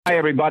Hi,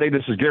 everybody.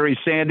 This is Gary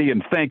Sandy,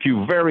 and thank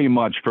you very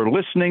much for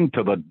listening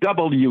to the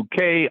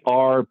WKRP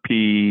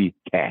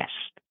cast.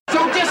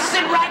 So just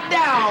sit right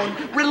down,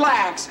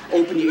 relax,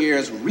 open your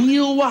ears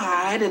real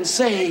wide, and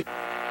say,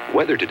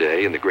 Weather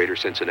today in the greater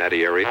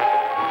Cincinnati area.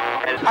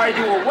 Are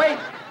you awake?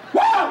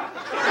 Whoa!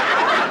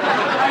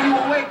 Are you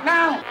awake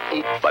now?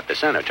 But the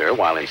senator,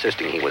 while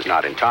insisting he was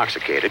not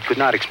intoxicated, could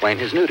not explain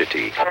his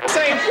nudity.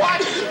 Say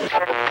what?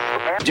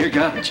 Dear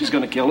God, she's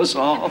going to kill us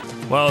all.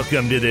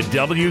 Welcome to the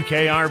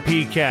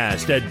WKRP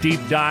Cast, a deep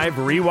dive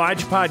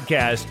rewatch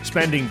podcast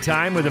spending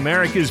time with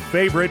America's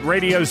favorite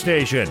radio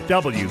station,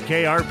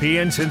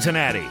 WKRP in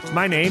Cincinnati.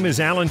 My name is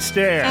Alan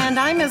Stair. And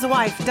I'm his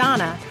wife,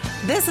 Donna.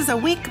 This is a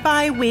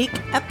week-by-week,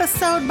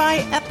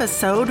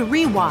 episode-by-episode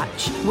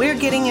rewatch. We're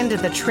getting into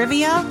the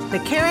trivia, the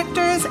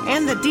characters,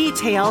 and the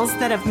details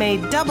that have made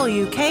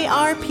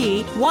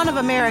WKRP one of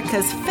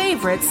America's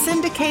favorite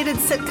syndicated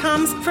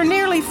sitcoms for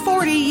nearly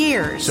 40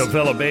 years. So,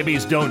 fellow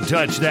babies, don't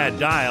touch that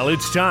dial.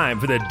 It's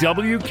time for the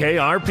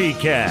WKRP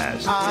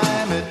Cast.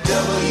 I'm at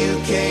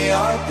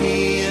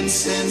WKRP in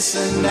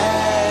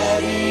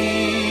Cincinnati.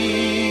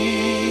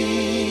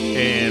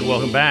 And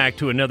welcome back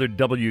to another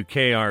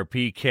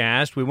WKRP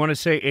Cast. We want to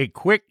say a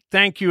quick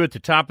thank you at the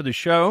top of the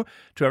show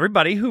to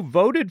everybody who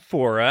voted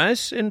for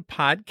us in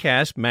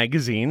Podcast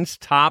Magazine's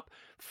Top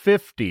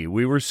 50.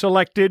 We were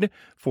selected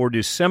for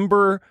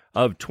December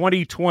of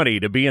 2020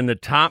 to be in the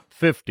top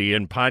 50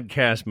 in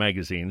Podcast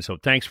Magazine. So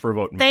thanks for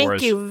voting for us.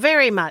 Thank you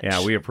very much.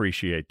 Yeah, we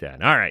appreciate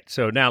that. All right,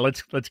 so now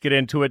let's get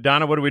into it.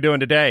 Donna, what are we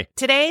doing today?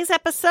 Today's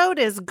episode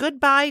is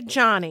Goodbye,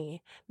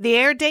 Johnny. The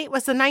air date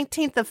was the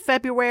 19th of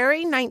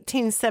February,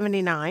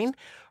 1979,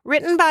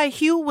 written by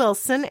Hugh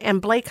Wilson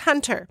and Blake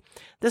Hunter.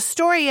 The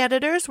story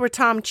editors were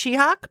Tom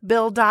Chihak,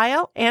 Bill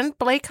Dial, and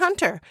Blake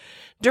Hunter.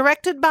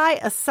 Directed by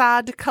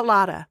Asad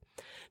Kalata.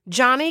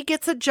 Johnny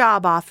gets a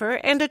job offer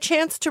and a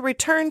chance to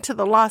return to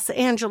the Los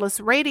Angeles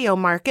radio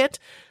market,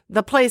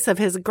 the place of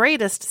his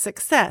greatest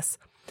success.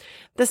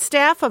 The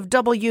staff of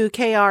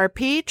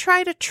WKRP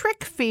try to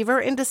trick Fever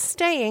into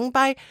staying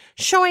by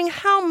showing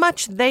how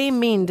much they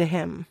mean to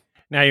him.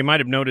 Now, you might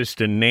have noticed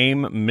a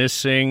name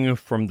missing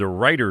from the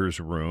writer's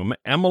room.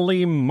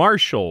 Emily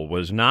Marshall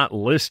was not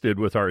listed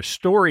with our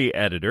story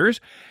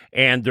editors.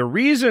 And the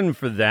reason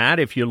for that,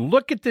 if you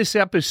look at this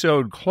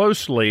episode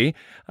closely,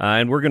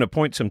 and we're going to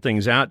point some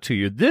things out to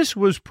you, this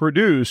was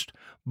produced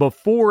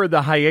before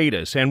the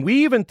hiatus, and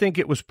we even think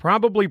it was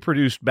probably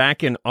produced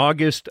back in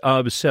August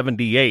of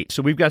 78.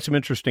 So we've got some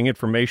interesting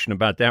information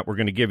about that we're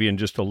going to give you in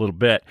just a little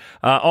bit.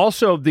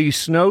 Also, the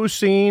snow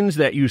scenes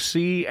that you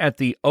see at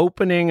the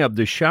opening of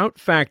the Shout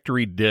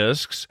Factory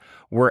discs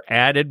were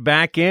added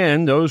back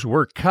in. Those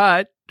were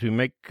cut to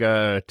make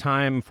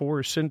time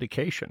for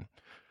syndication.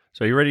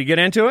 So you ready to get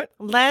into it?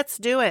 Let's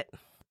do it.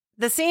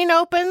 The scene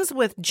opens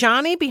with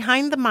Johnny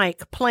behind the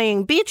mic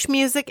playing beach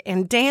music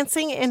and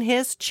dancing in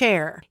his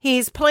chair.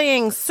 He's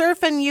playing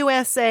Surfin'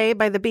 USA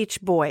by the Beach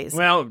Boys.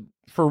 Well,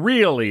 for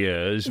real he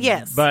is.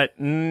 Yes. But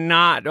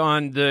not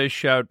on the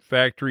Shout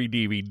Factory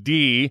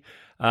DVD.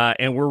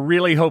 And we're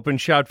really hoping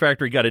Shout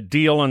Factory got a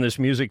deal on this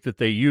music that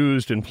they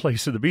used in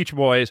place of the Beach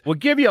Boys. We'll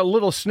give you a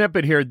little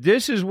snippet here.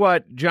 This is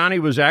what Johnny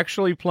was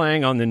actually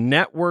playing on the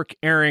network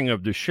airing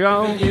of the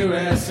show. Surfing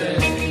USA.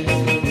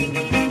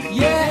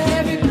 Yeah,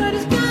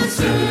 everybody's gone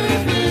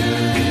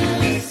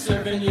surfing.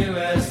 Surfing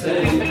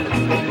USA.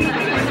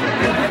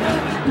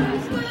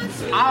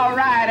 All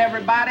right,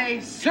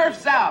 everybody,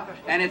 surf's out.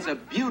 And it's a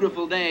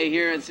beautiful day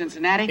here in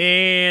Cincinnati.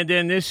 And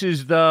then this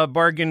is the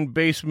bargain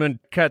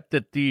basement cut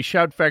that the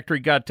Shout Factory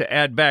got to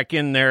add back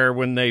in there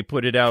when they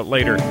put it out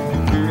later.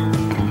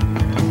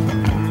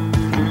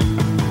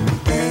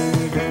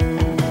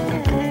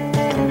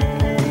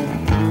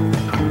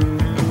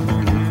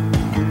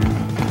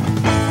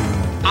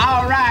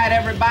 All right,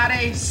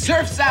 everybody,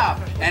 surf's out.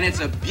 And it's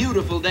a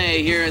beautiful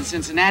day here in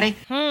Cincinnati.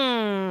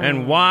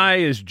 And why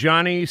is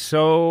Johnny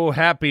so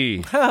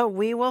happy?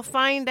 We will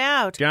find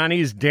out.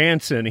 Johnny's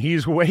dancing.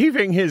 He's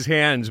waving his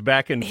hands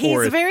back and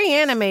forth. He's very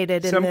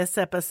animated in this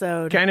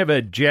episode. Kind of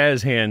a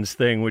jazz hands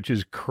thing, which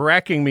is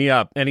cracking me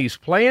up. And he's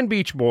playing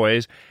Beach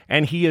Boys,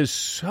 and he is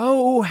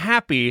so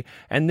happy.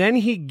 And then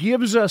he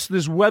gives us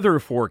this weather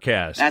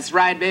forecast. That's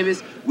right,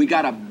 babies. We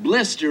got a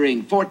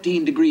blistering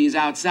 14 degrees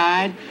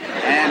outside,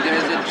 and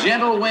there's a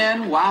gentle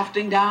wind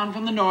wafting down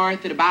from the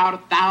north at about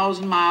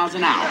 1,000 miles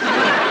an hour.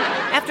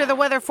 After the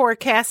weather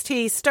forecast,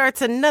 he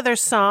starts another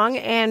song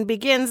and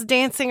begins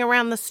dancing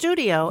around the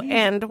studio.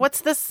 And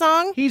what's this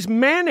song? He's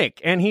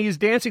manic, and he's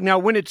dancing. Now,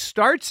 when it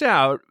starts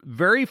out,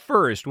 very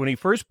first, when he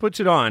first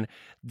puts it on,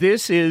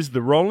 this is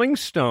the Rolling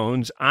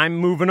Stones' I'm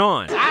Moving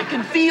On. I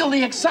can feel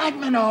the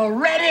excitement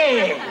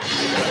already.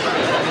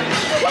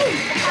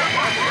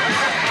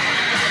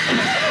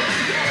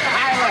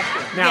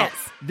 Now, yes.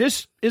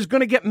 This is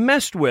going to get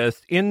messed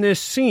with in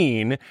this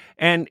scene,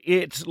 and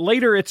it's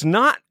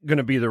not going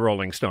to be the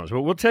Rolling Stones.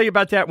 But we'll tell you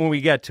about that when we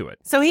get to it.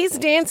 So he's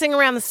dancing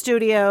around the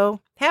studio,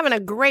 having a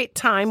great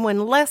time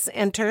when Les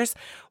enters,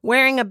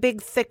 wearing a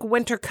big, thick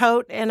winter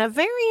coat and a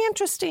very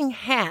interesting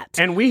hat.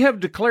 And we have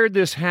declared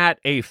this hat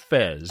a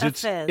fez.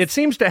 Fez. It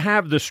seems to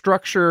have the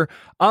structure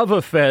of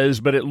a fez,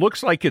 but it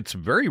looks like it's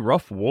very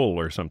rough wool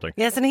or something.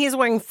 Yes, and he's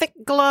wearing thick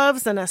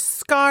gloves and a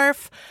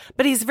scarf,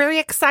 but he's very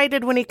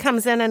excited when he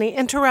comes in and he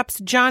interrupts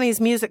Johnny's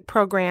music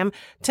program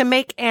to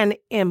make an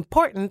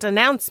important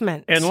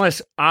announcement. And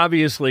Les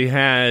obviously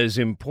has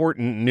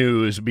important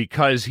news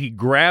because he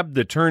grabbed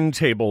the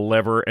turntable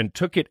lever and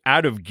took it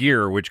out of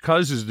gear, which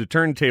causes the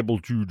turntable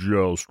to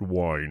just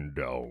wind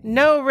down.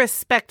 No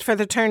respect for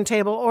the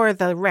turntable or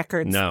the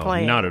records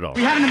playing. No, not at all.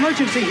 We have an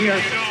emergency here.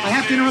 I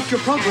have to interrupt your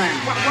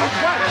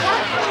program.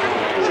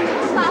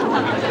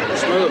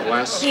 Smooth,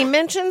 Les. He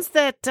mentions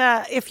that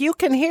if you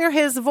can hear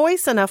his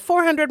voice in a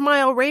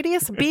 400-mile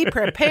radius, be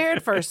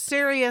prepared for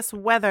serious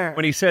weather.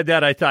 When he said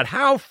that, I thought,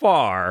 how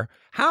far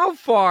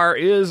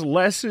is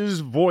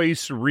Les's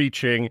voice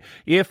reaching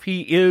if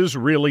he is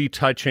really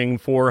touching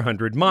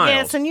 400 miles?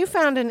 Yes, and you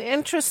found an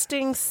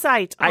interesting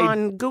site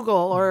on Google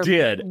or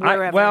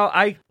wherever.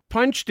 I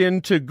punched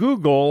into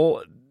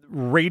Google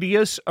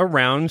radius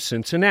around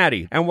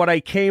Cincinnati. And what I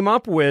came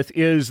up with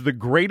is the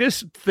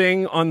greatest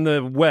thing on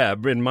the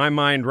web in my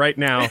mind right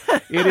now.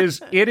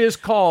 It is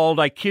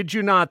called, I kid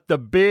you not, the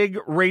Big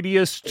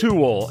Radius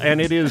Tool, and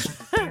it is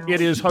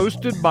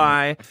hosted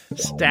by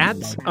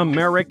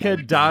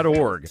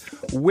statsamerica.org.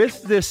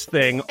 With this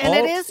thing, and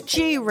it is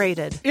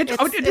G-rated.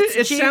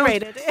 It's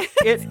G-rated.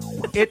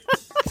 It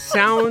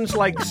sounds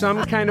like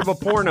some kind of a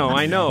porno.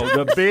 I know.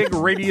 The Big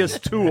Radius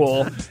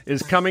Tool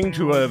is coming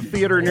to a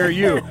theater near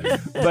you.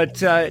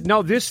 But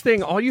no, this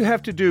thing, all you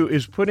have to do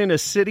is put in a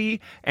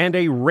city and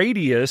a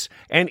radius,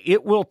 and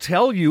it will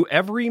tell you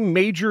every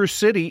major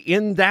city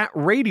in that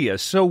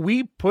radius. So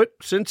we put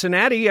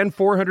Cincinnati and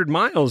 400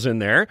 miles in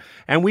there,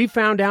 and we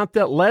found out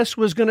that Les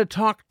was going to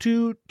talk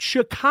to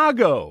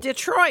Chicago,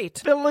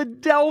 Detroit,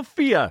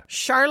 Philadelphia,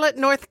 Charlotte,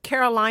 North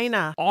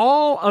Carolina,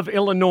 all of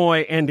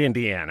Illinois and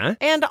Indiana,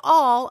 and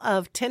all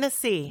of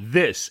Tennessee.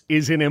 This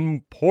is an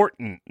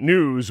important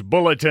news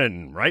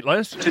bulletin, right,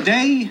 Les?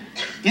 Today,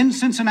 in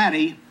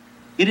Cincinnati,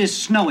 it is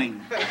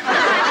snowing.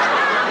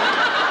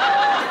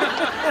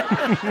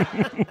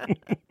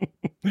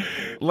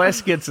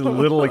 Les gets a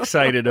little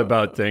excited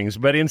about things,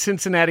 but in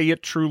Cincinnati,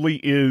 it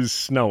truly is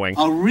snowing.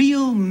 A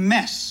real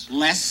mess,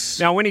 Les.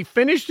 Now, when he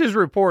finished his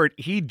report,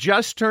 he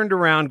just turned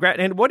around,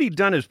 and what he'd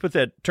done is put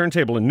that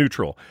turntable in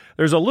neutral.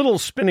 There's a little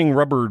spinning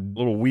rubber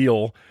little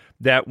wheel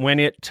that when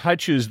it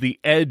touches the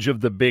edge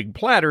of the big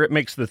platter, it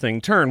makes the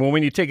thing turn. Well,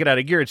 when you take it out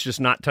of gear, it's just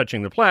not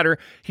touching the platter.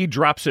 He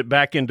drops it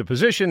back into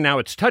position. Now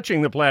it's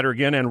touching the platter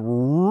again, and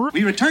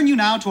we return you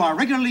now to our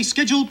regularly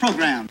scheduled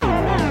program.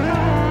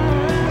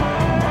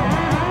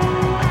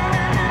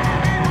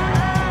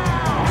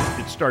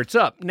 Starts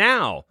up.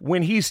 Now,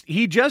 when he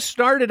just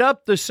started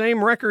up the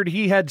same record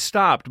he had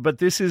stopped, but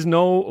this is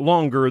no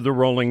longer the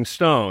Rolling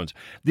Stones.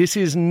 This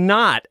is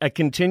not a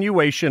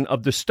continuation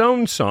of the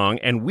Stones song,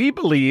 and we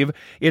believe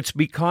it's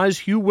because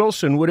Hugh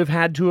Wilson would have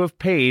had to have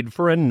paid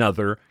for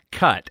another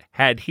cut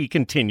had he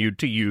continued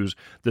to use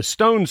the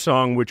Stones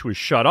song, which was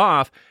shut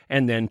off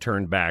and then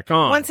turned back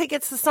on. Once he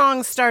gets the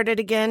song started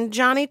again,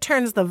 Johnny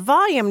turns the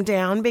volume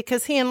down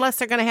because he and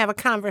Les are going to have a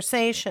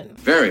conversation.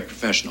 Very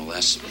professional,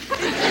 Les.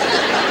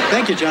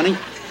 Thank you, Johnny.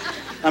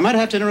 I might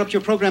have to interrupt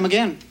your program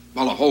again.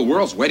 Well, the whole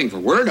world's waiting for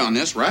word on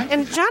this, right?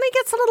 And Johnny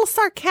gets a little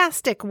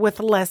sarcastic with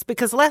Les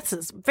because Les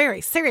is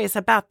very serious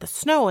about the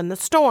snow and the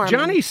storm.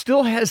 Johnny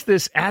still has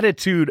this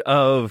attitude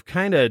of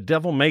kind of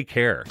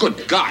devil-may-care.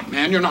 Good God,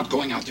 man, you're not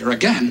going out there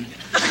again.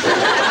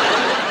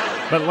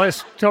 But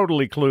Les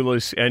totally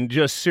clueless and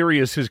just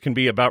serious as can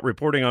be about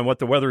reporting on what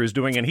the weather is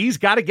doing, and he's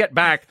got to get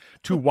back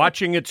to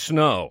watching it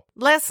snow.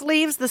 Les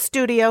leaves the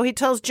studio. He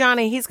tells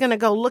Johnny he's going to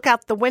go look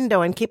out the window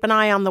and keep an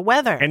eye on the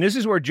weather. And this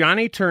is where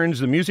Johnny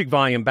turns the music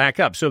volume back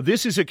up. So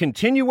this is a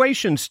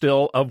continuation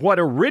still of what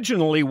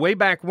originally, way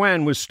back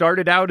when, was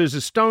started out as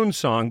a Stones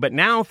song. But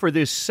now for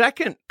this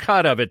second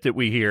cut of it that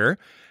we hear,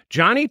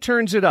 Johnny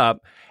turns it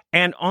up,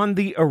 and on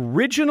the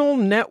original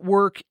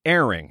network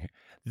airing,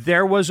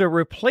 there was a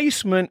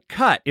replacement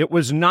cut. It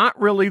was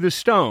not really the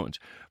Stones.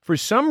 For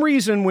some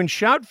reason, when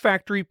Shout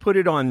Factory put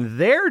it on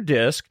their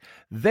disc,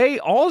 they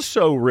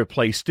also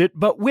replaced it,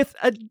 but with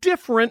a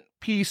different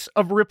piece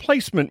of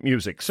replacement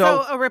music.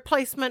 So a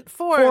replacement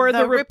for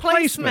the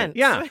replacement.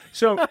 Yeah.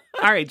 So, all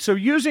right. So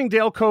using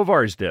Dale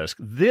Kovar's disc,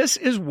 this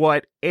is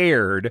what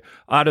aired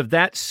out of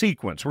that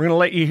sequence. We're going to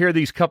let you hear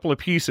these couple of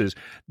pieces.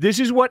 This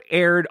is what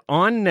aired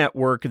on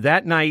network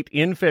that night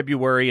in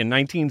February in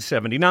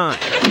 1979.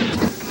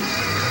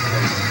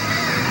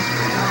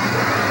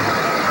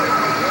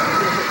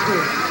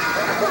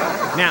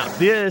 Now,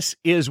 this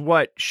is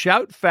what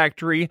Shout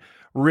Factory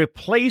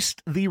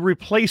replaced the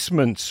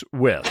replacements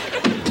with.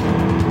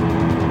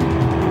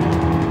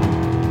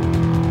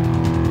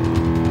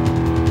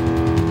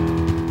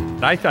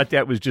 I thought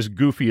that was just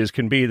goofy as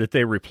can be that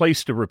they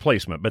replaced a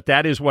replacement, but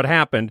that is what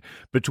happened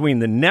between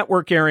the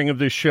network airing of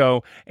this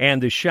show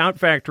and the Shout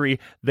Factory.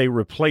 They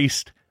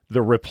replaced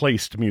the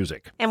replaced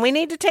music. And we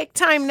need to take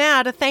time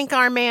now to thank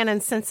our man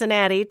in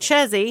Cincinnati,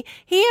 Chezzy.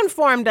 He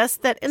informed us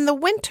that in the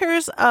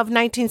winters of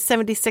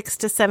 1976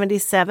 to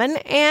 77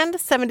 and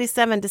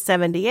 77 to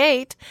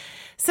 78,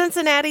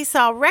 Cincinnati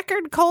saw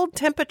record cold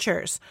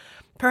temperatures.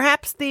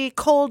 Perhaps the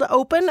cold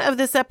open of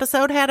this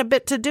episode had a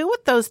bit to do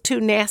with those two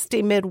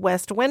nasty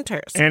Midwest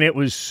winters. And it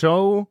was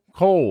so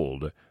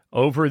cold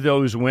over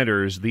those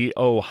winters, the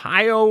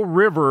Ohio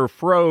River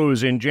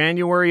froze in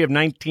January of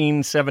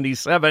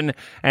 1977,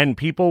 and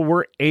people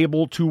were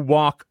able to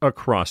walk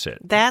across it.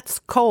 That's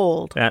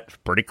cold. That's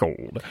pretty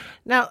cold.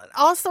 Now,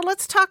 also,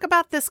 let's talk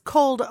about this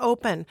cold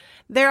open.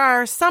 There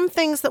are some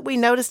things that we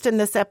noticed in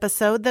this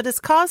episode that has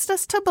caused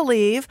us to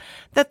believe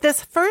that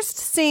this first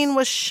scene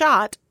was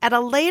shot at a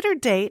later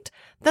date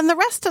than the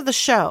rest of the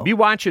show. Be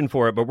watching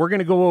for it, but we're going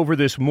to go over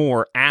this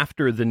more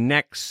after the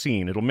next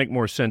scene. It'll make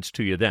more sense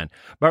to you then.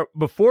 But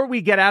before we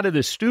get out of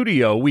the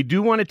studio, we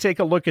do want to take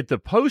a look at the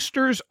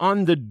posters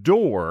on the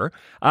door.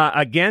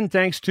 Again,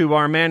 thanks to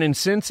our man in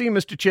Cincy,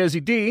 Mr.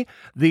 Chezzy D.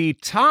 The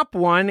top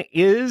one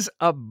is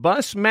a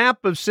bus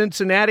map of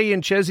Cincinnati,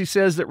 and Chezzy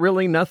says that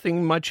really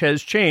nothing much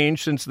has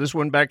changed since this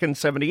one back in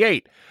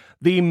 78.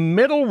 The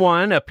middle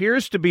one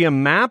appears to be a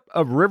map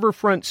of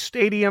Riverfront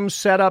Stadium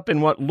set up in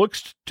what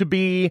looks to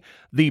be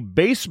the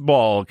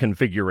baseball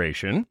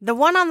configuration. The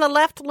one on the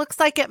left looks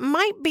like it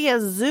might be a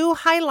zoo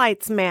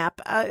highlights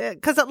map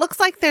because it looks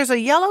like there's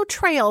a yellow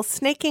trail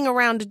snaking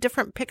around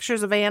different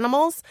pictures of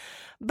animals.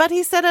 But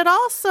he said it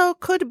also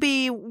could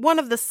be one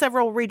of the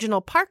several regional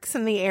parks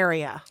in the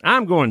area.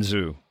 I'm going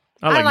zoo.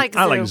 I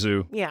like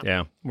zoo.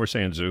 Yeah, we're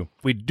saying zoo.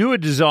 We do a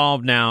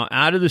dissolve now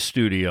out of the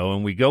studio,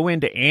 and we go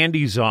into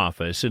Andy's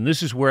office, and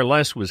this is where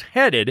Les was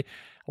headed.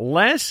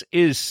 Les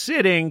is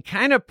sitting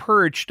kind of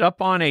perched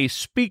up on a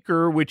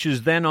speaker, which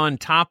is then on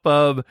top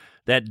of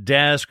that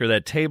desk or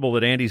that table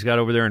that Andy's got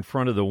over there in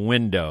front of the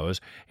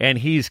windows. And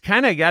he's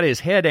kind of got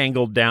his head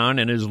angled down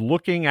and is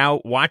looking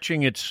out,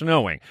 watching it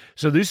snowing.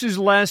 So this is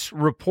Les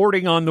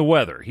reporting on the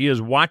weather. He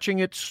is watching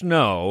it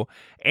snow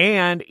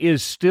and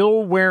is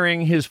still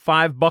wearing his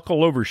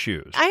 5-buckle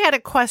overshoes. I had a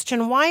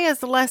question. Why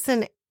is Les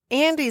in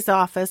Andy's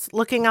office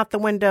looking out the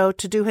window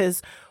to do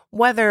his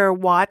weather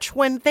watch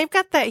when they've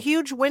got that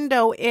huge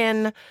window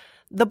in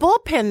the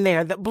bullpen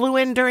there that blew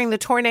in during the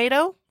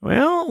tornado?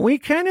 Well, we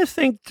kind of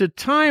think the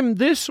time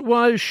this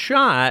was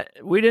shot,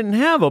 we didn't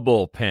have a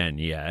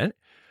bullpen yet.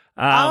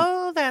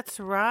 Oh, that's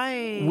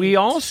right. We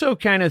also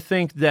kind of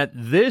think that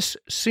this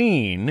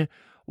scene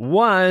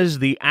was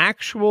the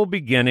actual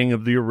beginning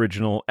of the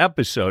original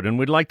episode. And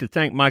we'd like to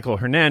thank Michael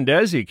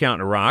Hernandez, the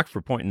accountant of rock,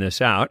 for pointing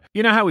this out.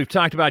 You know how we've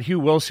talked about Hugh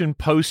Wilson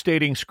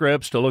post-dating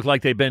scripts to look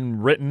like they've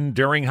been written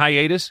during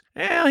hiatus?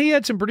 Well, he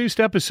had some produced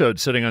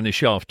episodes sitting on the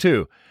shelf,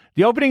 too.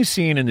 The opening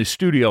scene in the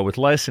studio with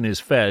Les and his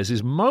Fez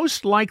is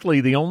most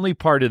likely the only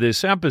part of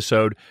this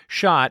episode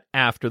shot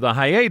after the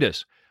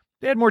hiatus.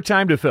 They had more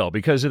time to fill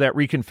because of that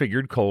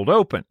reconfigured cold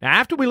open.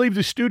 After we leave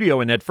the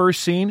studio in that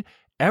first scene,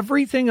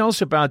 everything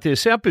else about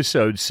this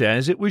episode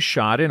says it was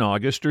shot in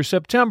August or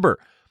September.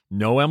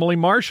 No Emily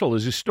Marshall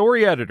is a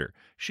story editor.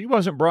 She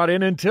wasn't brought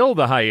in until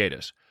the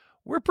hiatus.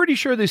 We're pretty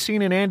sure the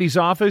scene in Andy's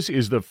office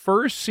is the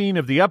first scene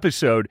of the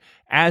episode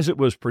as it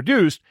was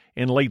produced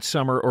in late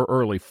summer or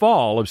early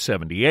fall of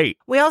 78.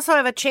 We also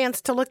have a chance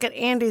to look at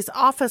Andy's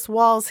office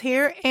walls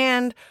here,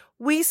 and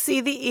we see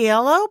the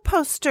ELO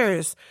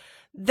posters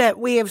that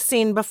we have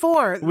seen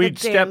before.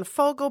 Dan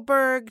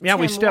Fogelberg, Yeah,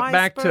 Tim we stepped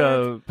back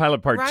to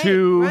Pilot Part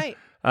 2. Right.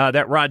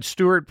 That Rod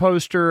Stewart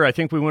poster, I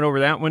think we went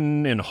over that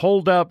one in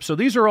Hold Up. So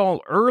these are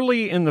all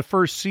early in the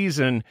first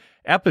season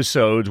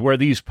episodes where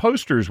these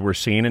posters were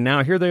seen, and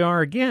now here they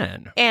are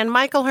again. And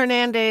Michael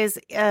Hernandez,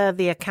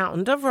 the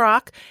accountant of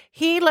rock,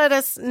 he let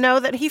us know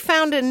that he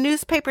found in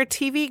newspaper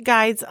TV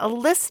guides a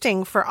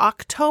listing for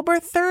October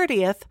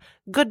 30th,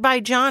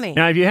 Goodbye Johnny.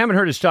 Now, if you haven't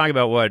heard us talk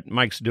about what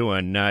Mike's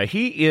doing,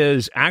 he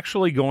is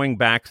actually going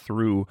back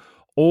through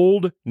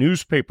old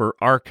newspaper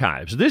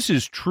archives. This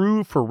is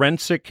true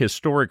forensic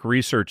historic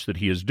research that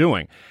he is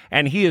doing.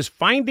 And he is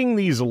finding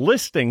these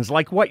listings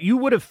like what you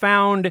would have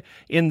found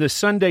in the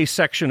Sunday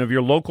section of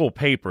your local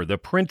paper, the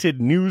printed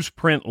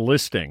newsprint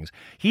listings.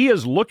 He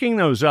is looking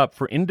those up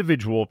for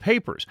individual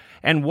papers.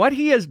 And what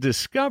he has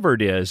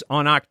discovered is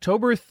on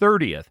October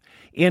 30th,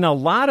 in a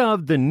lot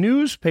of the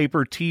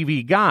newspaper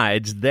TV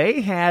guides,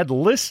 they had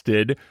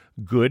listed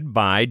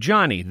Goodbye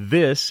Johnny,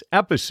 this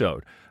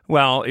episode.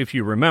 Well, if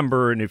you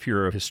remember, and if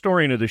you're a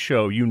historian of the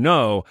show, you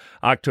know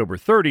October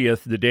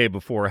 30th, the day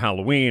before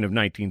Halloween of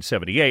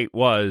 1978,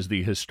 was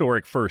the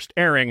historic first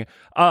airing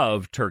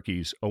of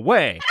Turkeys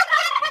Away.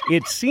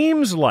 It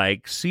seems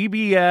like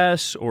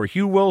CBS or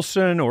Hugh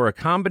Wilson or a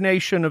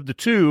combination of the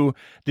two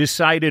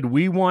decided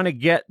we want to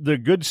get the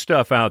good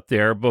stuff out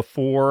there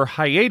before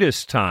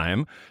hiatus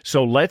time,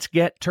 so let's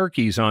get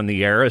turkeys on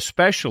the air,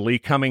 especially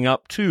coming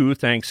up to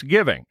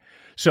Thanksgiving.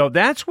 So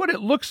that's what it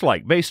looks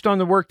like based on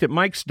the work that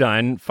Mike's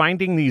done,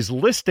 finding these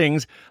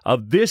listings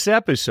of this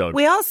episode.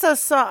 We also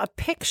saw a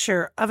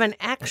picture of an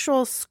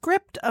actual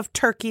script of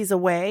Turkeys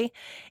Away,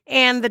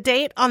 and the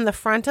date on the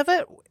front of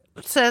it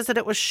says that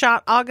it was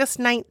shot August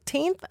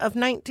 19th of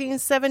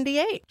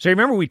 1978. So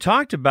remember, we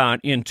talked about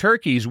in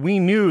Turkeys, we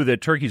knew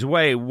that Turkey's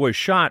Away was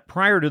shot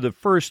prior to the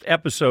first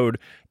episode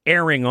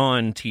airing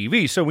on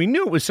TV. So we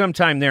knew it was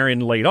sometime there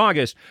in late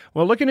August.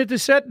 Well, looking at the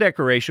set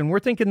decoration, we're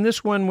thinking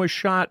this one was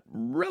shot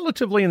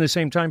relatively in the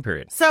same time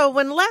period. So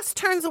when Les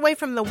turns away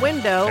from the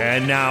window...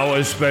 And now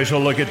a special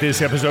look at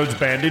this episode's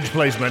bandage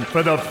placement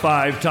for the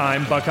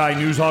 5-time Buckeye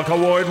Newshawk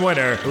Award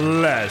winner,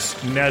 Les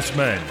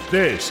Nessman.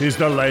 This is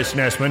the Les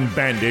Nessman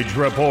Bandage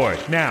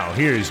Report. Now,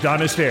 here's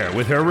Donna Stair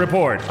with her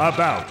report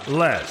about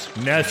Les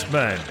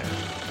Nessman.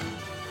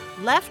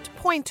 Left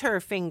pointer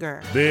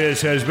finger.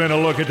 This has been a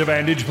look at the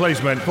bandage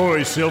placement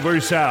for Silver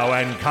Sow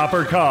and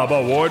Copper Cob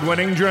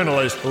award-winning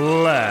journalist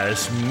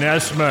Les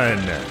Nessman.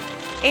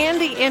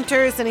 Andy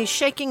enters and he's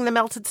shaking the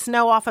melted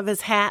snow off of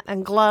his hat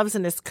and gloves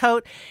and his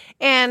coat.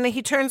 And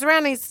he turns around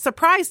and he's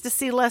surprised to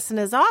see Les in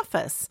his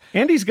office.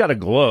 Andy's got a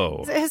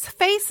glow. His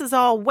face is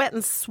all wet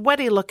and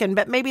sweaty looking,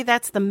 but maybe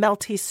that's the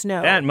melty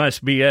snow. That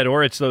must be it,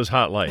 or it's those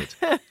hot lights.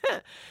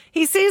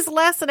 He sees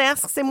Les and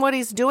asks him what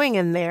he's doing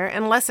in there,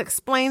 and Les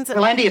explains...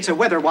 Well, Andy, it's a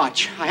weather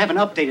watch. I have an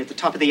update at the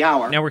top of the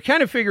hour. Now, we're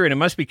kind of figuring it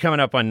must be coming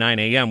up on 9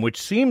 a.m., which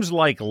seems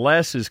like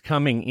Les is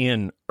coming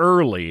in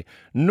early.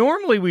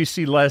 Normally, we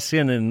see Les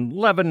in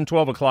 11,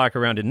 12 o'clock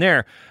around in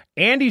there.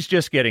 Andy's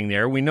just getting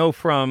there. We know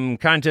from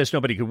Contest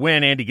Nobody Could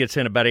Win, Andy gets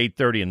in about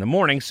 8:30 in the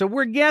morning, so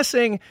we're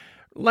guessing...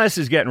 Les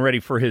is getting ready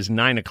for his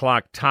 9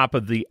 o'clock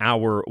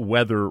top-of-the-hour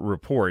weather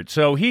report.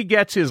 So he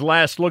gets his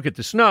last look at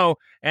the snow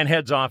and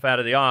heads off out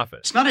of the office.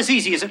 It's not as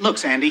easy as it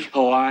looks, Andy.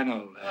 Oh, I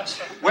know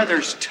that.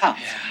 Weather's tough.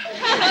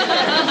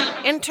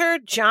 Enter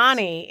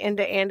Johnny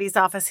into Andy's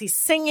office. He's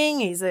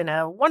singing. He's in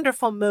a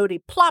wonderful mood. He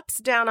plops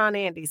down on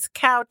Andy's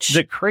couch.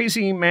 The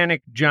crazy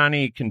manic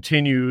Johnny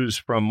continues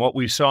from what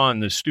we saw in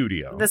the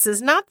studio. This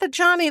is not the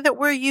Johnny that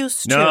we're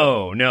used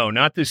to. No,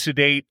 not the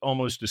sedate,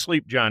 almost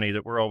asleep Johnny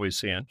that we're always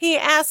seeing. He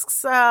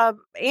asks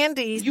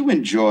Andy... You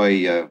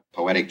enjoy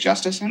poetic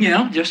justice? Huh?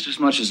 Yeah, just as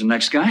much as the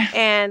next guy.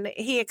 And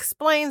he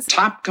explains...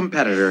 Top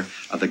competitor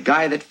of the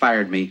guy that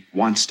fired me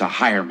wants to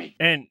hire me.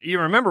 And you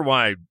remember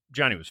why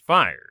Johnny was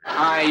fired.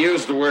 I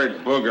used the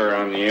word booger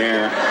on the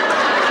air.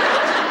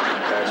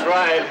 That's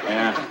right.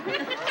 Yeah.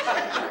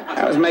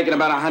 I was making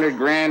about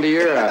 $100,000 a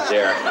year out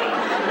there.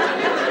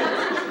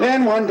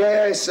 Then one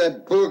day I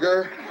said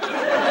booger.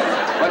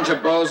 Bunch of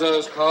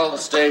bozos called the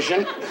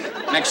station.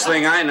 Next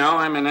thing I know,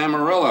 I'm in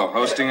Amarillo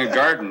hosting a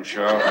garden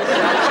show.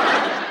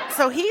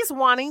 So he's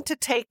wanting to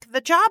take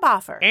the job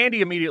offer. Andy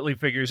immediately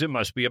figures it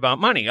must be about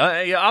money.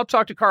 I'll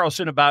talk to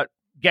Carlson about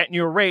getting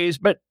you a raise,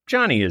 but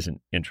Johnny isn't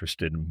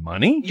interested in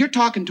money. You're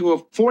talking to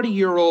a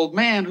 40-year-old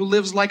man who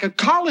lives like a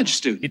college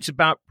student. It's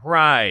about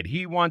pride.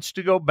 He wants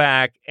to go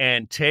back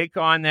and take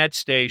on that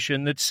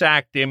station that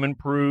sacked him and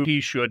prove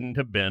he shouldn't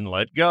have been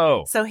let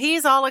go. So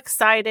he's all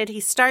excited. He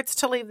starts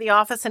to leave the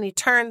office and he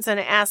turns and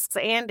asks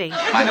Andy.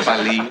 Mind if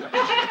I leave?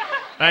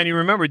 And you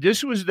remember,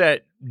 this was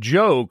that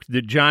joke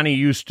that Johnny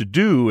used to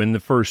do in the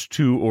first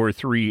 2 or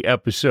 3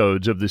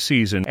 episodes of the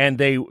season. And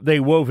they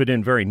wove it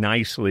in very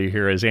nicely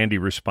here as Andy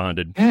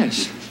responded.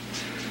 Yes,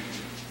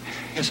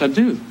 I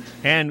do.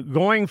 And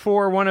going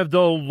for one of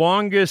the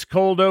longest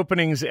cold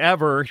openings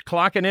ever,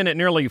 clocking in at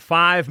nearly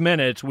 5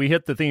 minutes, we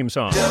hit the theme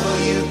song.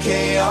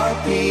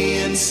 WKRP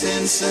in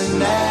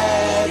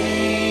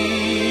Cincinnati.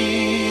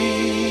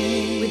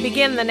 We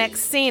begin the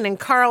next scene in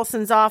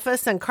Carlson's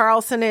office, and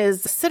Carlson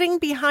is sitting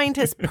behind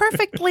his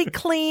perfectly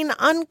clean,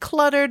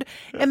 uncluttered,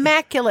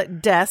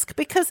 immaculate desk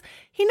because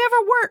he never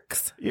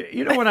works.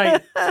 You know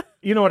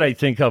what I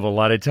think of a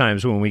lot of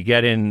times when we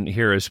get in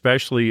here,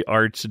 especially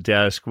Art's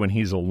desk when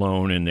he's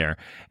alone in there,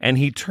 and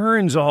he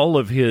turns all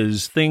of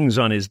his things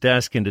on his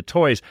desk into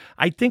toys.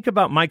 I think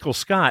about Michael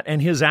Scott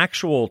and his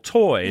actual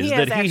toys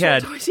that he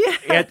had. Toys,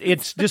 yes.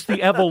 It's just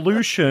the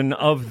evolution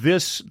of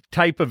this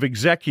type of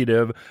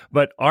executive,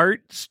 but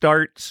Art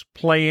starts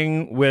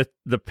playing with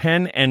the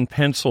pen and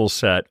pencil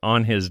set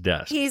on his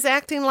desk. He's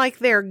acting like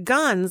they're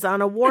guns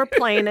on a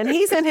warplane, and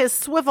he's in his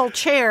swivel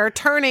chair,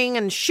 turning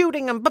and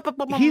shooting them.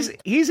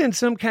 He's in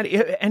some kind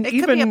of, and it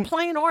even could be a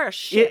plane or a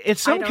ship.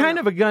 It's some kind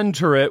of a gun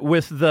turret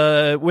with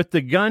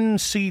the gun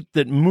seat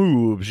that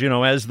moves,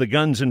 as the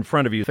gun's in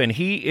front of you. And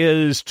he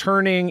is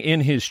turning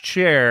in his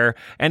chair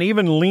and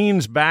even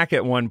leans back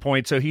at one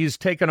point, so he's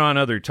taken on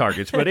other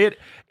targets. But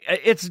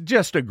it's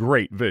just a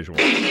great visual.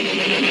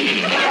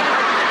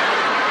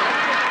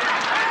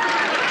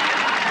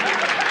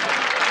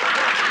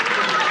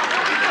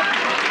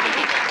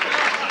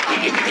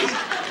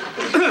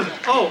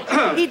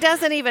 He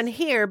doesn't even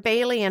hear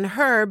Bailey and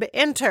Herb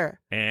enter.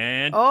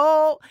 And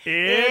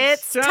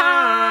it's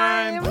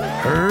time.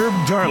 Herb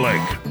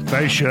Darlick,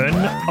 fashion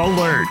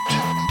alert.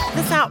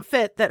 This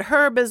outfit that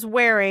Herb is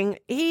wearing,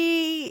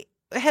 he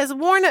has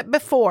worn it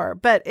before,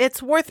 but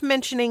it's worth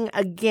mentioning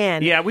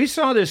again. Yeah, we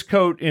saw this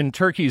coat in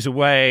Turkeys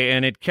Away,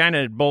 and it kind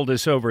of bowled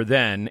us over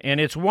then. And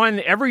it's one,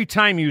 every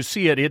time you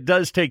see it, it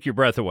does take your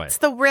breath away. It's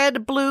the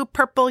red, blue,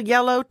 purple,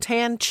 yellow,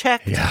 tan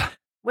checked. Yeah.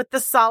 with the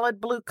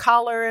solid blue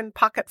collar and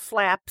pocket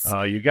flaps.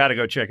 Oh, you got to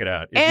go check it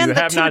out. If And you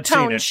the have not seen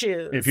two-tone it,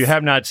 shoes. If you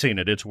have not seen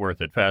it, it's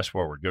worth it. Fast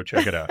forward. Go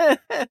check it out.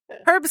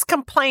 Herb's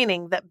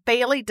complaining that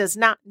Bailey does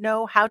not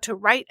know how to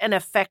write an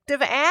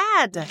effective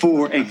ad.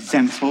 For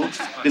example,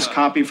 this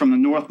copy from the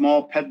North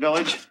Mall Pet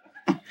Village.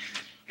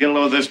 Get a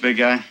load of this, big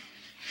guy.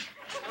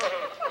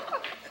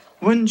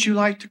 Wouldn't you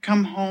like to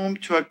come home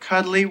to a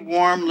cuddly,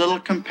 warm little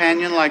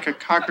companion like a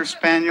Cocker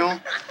Spaniel?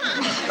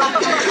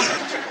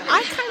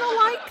 I kind of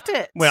liked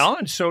it. Well,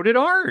 and so did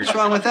Art. What's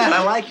wrong with that?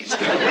 I like it.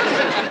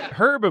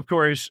 Herb, of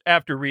course,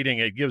 after reading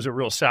it, gives a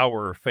real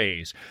sour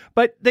face.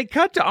 But they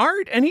cut to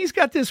Art, and he's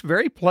got this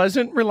very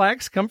pleasant,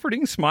 relaxed,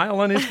 comforting smile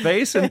on his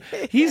face, and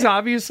he's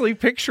obviously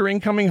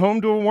picturing coming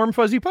home to a warm,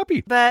 fuzzy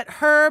puppy. But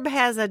Herb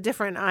has a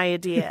different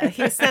idea.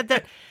 He said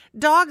that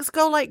dogs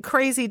go like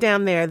crazy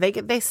down there.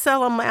 They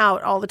sell them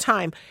out all the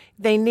time.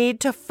 They need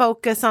to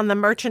focus on the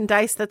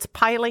merchandise that's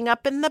piling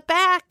up in the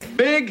back.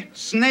 Big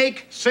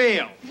snake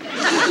sale.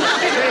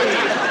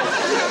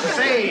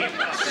 Save.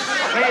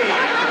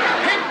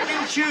 Pick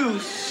and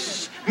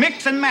choose.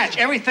 Mix and match.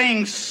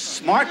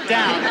 Everything's marked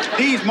down.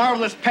 These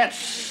marvelous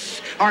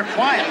pets are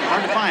quiet and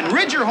hard to find.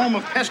 Rid your home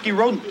of pesky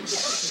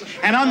rodents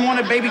and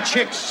unwanted baby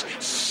chicks.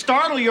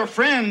 Startle your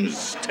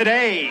friends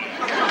today.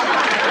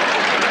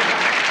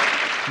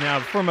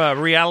 Now, from a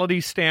reality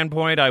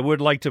standpoint, I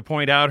would like to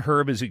point out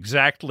Herb is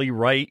exactly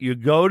right. You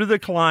go to the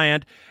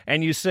client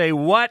and you say,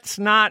 what's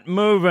not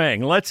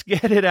moving? Let's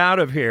get it out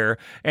of here.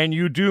 And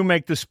you do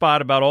make the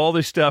spot about all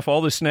this stuff,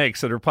 all the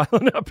snakes that are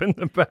piling up in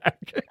the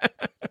back.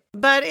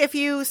 But if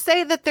you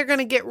say that they're going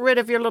to get rid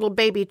of your little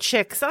baby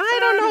chicks, I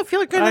don't know if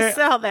you're going to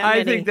sell that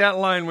many. I think that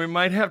line we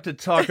might have to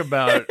talk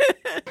about.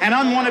 And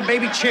unwanted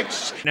baby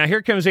chicks. Now,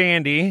 here comes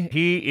Andy.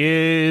 He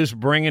is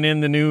bringing in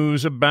the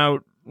news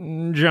about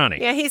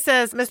Johnny. Yeah, he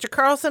says, Mr.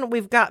 Carlson,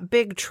 we've got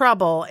big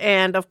trouble.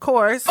 And, of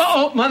course...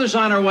 Oh, Mother's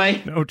on her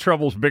way. No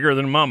trouble's bigger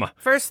than Mama.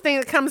 First thing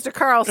that comes to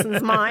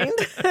Carlson's mind.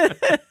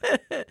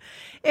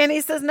 And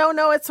he says,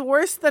 no, it's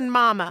worse than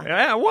Mama.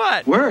 Yeah,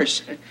 what?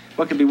 Worse?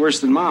 What could be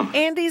worse than Mom?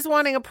 Andy's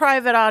wanting a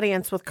private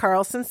audience with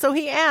Carlson, so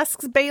he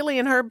asks Bailey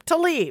and Herb to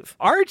leave.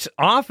 Art's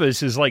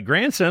office is like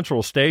Grand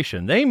Central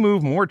Station. They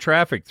move more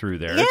traffic through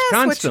there. Yes, it's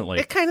constantly.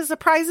 Which it kind of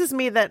surprises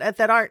me that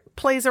Art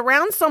plays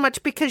around so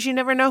much because you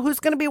never know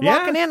who's going to be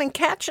walking in and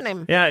catching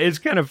him. Yeah, it's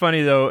kind of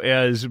funny, though,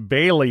 as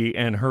Bailey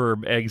and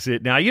Herb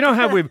exit. Now, you know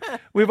how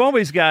we've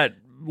always got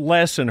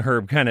Les and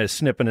Herb kind of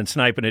snipping and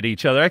sniping at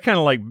each other. I kind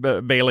of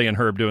like Bailey and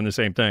Herb doing the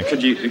same thing.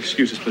 Could you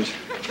excuse us, please?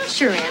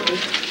 Sure, Andy.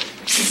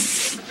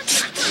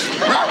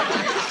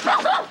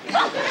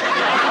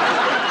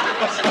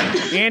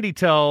 Andy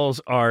tells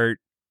Art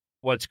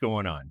what's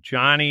going on.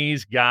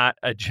 Johnny's got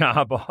a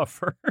job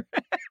offer.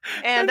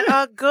 And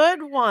a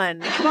good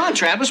one. Come on,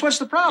 Travis, what's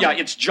the problem? Yeah,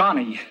 it's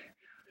Johnny.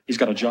 He's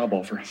got a job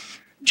offer.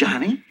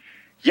 Johnny?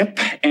 Yep,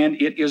 and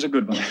it is a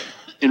good one.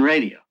 In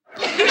radio.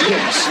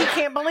 Yes. You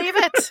can't believe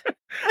it.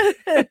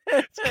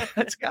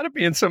 It's got to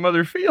be in some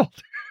other field.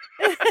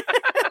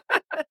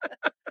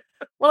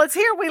 Well, it's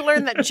here we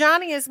learn that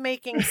Johnny is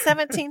making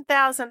 $17,500.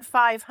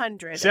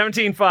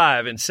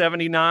 $17,500 in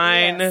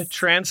 79, yes.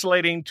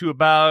 Translating to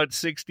about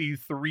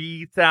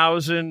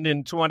 $63,000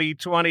 in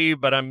 2020,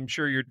 but I'm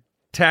sure your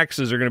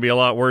taxes are going to be a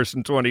lot worse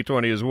in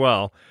 2020 as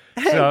well.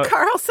 So,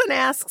 Carlson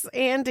asks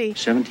Andy.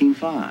 17.5,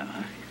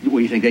 huh? What, do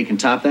you think they can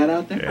top that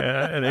out there?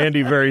 Yeah, and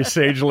Andy very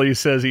sagely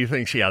says he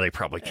thinks, yeah, they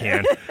probably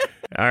can.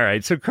 All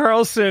right, so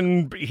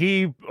Carlson,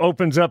 he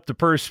opens up the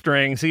purse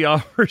strings. He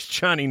offers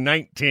Johnny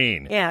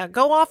 19. Yeah,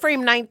 go offer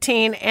him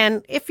 19,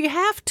 and if you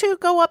have to,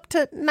 go up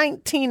to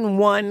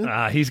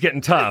 19.1. He's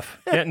getting tough,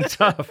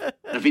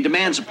 If he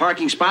demands a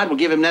parking spot, we'll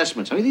give him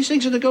estimates. I mean, these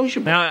things are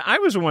negotiable. Now, I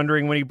was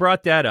wondering when he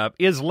brought that up,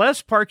 is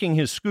Les parking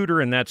his scooter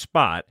in that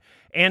spot?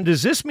 And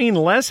does this mean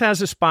Les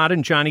has a spot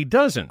and Johnny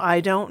doesn't? I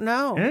don't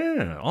know.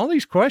 Yeah, all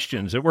these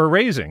questions that we're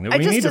raising that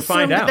we need to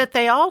find out. I just assumed that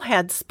they all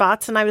had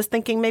spots, and I was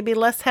thinking maybe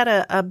Les had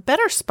a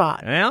better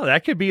spot. Well,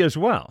 that could be as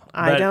well.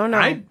 I don't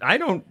know. I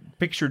don't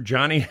picture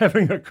Johnny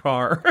having a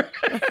car.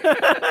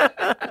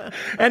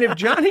 And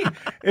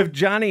if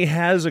Johnny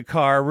has a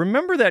car,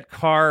 remember that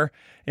car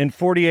in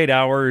 48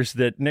 Hours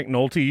that Nick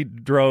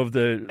Nolte drove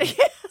Yes.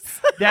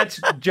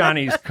 That's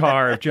Johnny's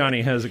car if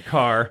Johnny has a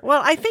car.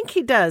 Well, I think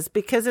he does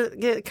because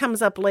it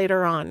comes up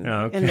later on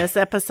in this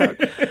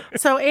episode.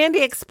 So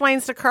Andy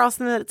explains to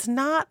Carlson that it's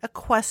not a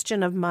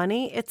question of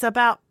money. It's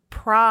about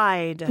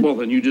pride. Well,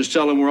 then you just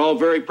tell him we're all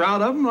very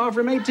proud of him and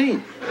offer him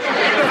 18.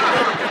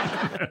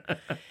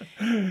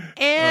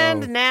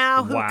 And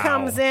now who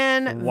comes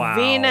in? Wow.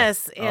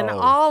 Venus in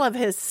all of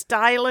his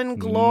style and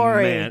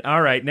glory. Man.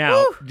 All right,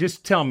 now,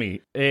 just tell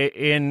me,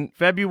 in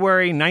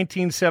February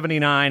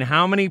 1979,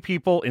 how many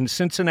people in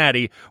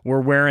Cincinnati were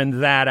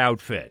wearing that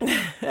outfit?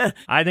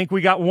 I think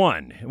we got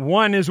one.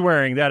 One is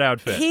wearing that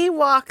outfit. He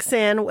walks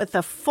in with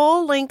a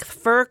full-length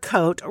fur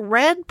coat,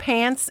 red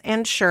pants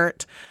and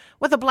shirt,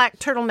 with a black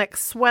turtleneck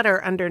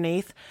sweater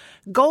underneath,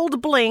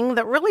 gold bling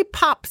that really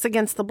pops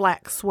against the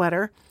black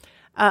sweater,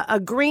 a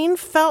green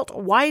felt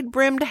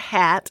wide-brimmed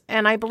hat,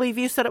 and I believe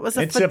you said it was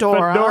a it's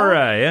fedora. It's a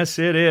fedora, yes,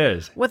 it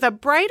is. With a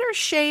brighter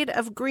shade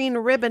of green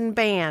ribbon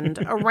band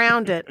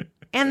around it.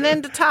 And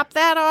then to top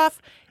that off,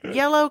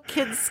 yellow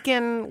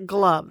kidskin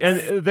gloves.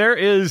 And there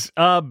is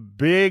a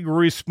big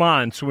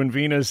response when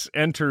Venus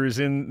enters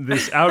in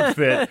this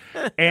outfit,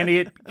 and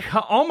it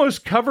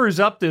almost covers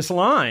up this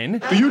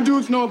line. Do you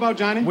dudes know about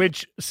Johnny?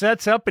 Which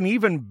sets up an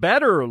even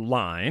better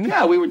line.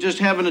 Yeah, we were just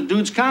having a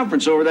dudes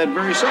conference over that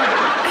very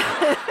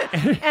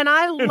subject. And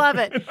I love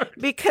it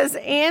because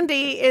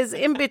Andy is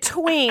in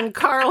between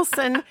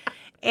Carlson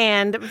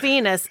and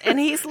Venus, and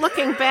he's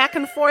looking back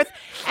and forth,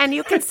 and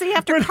you can see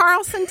after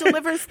Carlson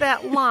delivers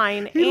that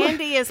line,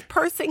 Andy is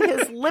pursing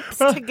his lips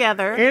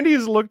together.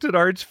 Andy's looked at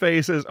Art's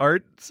face as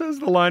Art says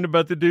the line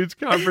about the dudes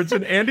conference,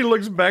 and Andy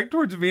looks back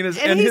towards Venus,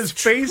 and his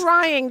face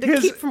trying to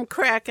keep from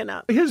cracking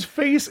up. His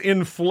face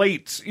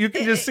inflates. You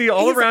can just see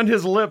all around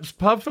his lips,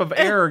 puff of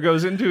air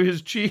goes into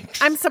his cheeks.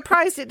 I'm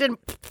surprised it didn't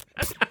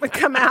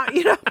come out,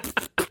 you know.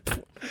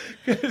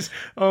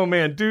 Oh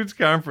man, dudes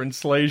conference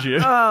slays you.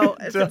 Oh,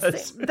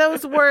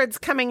 those words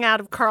coming out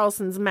of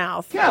Carlson's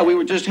mouth. Yeah, we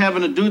were just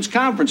having a dudes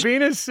conference.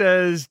 Venus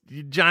says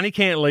Johnny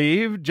can't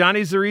leave.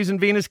 Johnny's the reason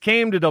Venus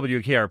came to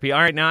WKRP.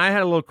 All right, now I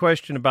had a little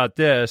question about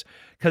this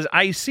because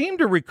I seem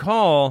to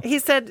recall... He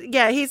said,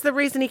 yeah, he's the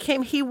reason he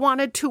came. He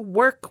wanted to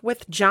work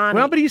with Johnny.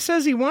 Well, but he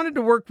says he wanted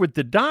to work with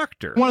the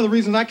doctor. One of the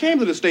reasons I came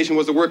to the station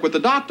was to work with the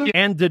doctor.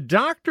 And the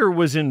doctor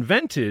was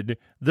invented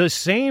the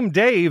same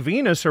day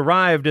Venus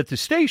arrived at the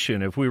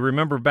station. If we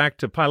remember back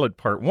to pilot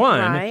part 1,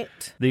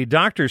 right. The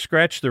doctor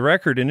scratched the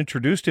record and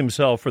introduced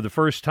himself for the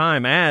first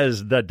time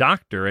as the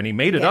doctor, and he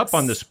made it up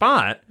on the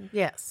spot.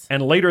 Yes.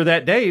 And later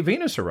that day,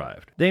 Venus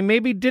arrived. They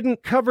maybe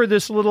didn't cover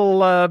this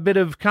little bit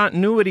of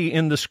continuity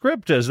in the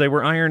script as they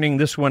were ironing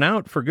this one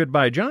out for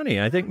Goodbye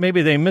Johnny. I think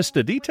maybe they missed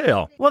a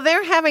detail. Well,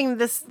 they're having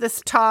this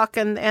talk,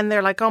 and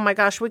they're like, oh my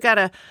gosh, we got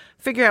to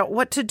figure out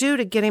what to do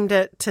to get him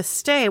to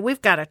stay.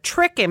 We've got to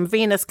trick him.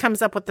 Venus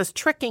comes up with this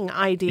tricking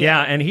idea.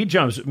 Yeah, and he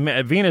jumps.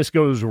 Venus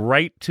goes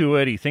right to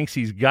it. He thinks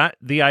he's got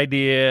the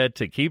idea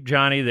to keep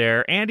Johnny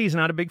there. Andy's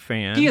not a big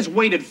fan. He has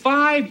waited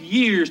 5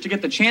 years to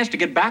get the chance to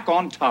get back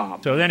on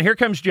top. So then here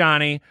comes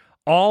Johnny,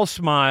 all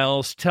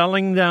smiles,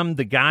 telling them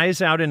the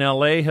guys out in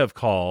L.A. have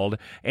called,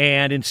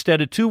 and instead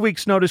of 2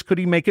 weeks' notice, could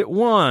he make it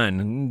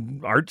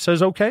 1? Art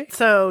says okay.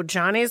 So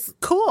Johnny's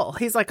cool.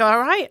 He's like, all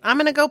right, I'm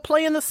going to go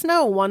play in the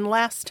snow one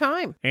last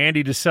time.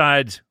 Andy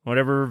decides,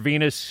 whatever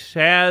Venus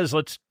has,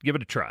 let's give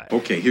it a try.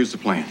 Okay, here's the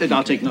plan. Then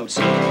I'll take notes.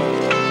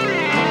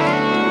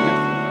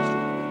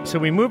 So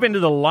we move into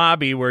the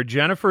lobby where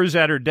Jennifer's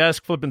at her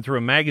desk flipping through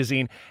a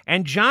magazine,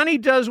 and Johnny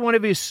does one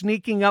of his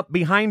sneaking up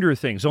behind her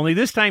things, only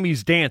this time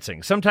he's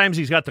dancing. Sometimes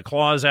he's got the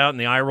claws out and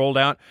the eye rolled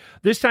out.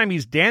 This time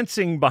he's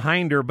dancing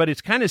behind her, but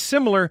it's kind of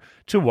similar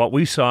to what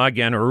we saw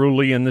again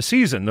early in the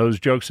season, those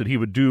jokes that he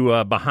would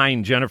do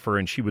behind Jennifer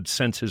and she would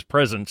sense his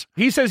presence.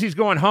 He says he's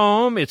going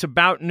home. It's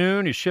about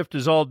noon. His shift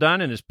is all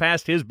done and it's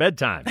past his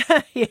bedtime.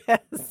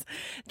 Yes.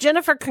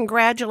 Jennifer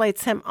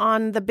congratulates him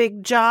on the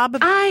big job.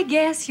 I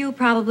guess you'll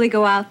probably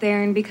go out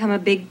there and become a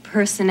big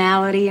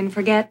personality and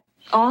forget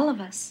all of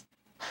us.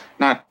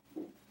 Not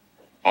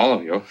all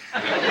of you.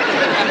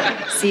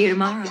 See you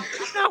tomorrow.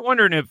 I'm not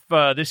wondering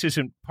if this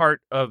isn't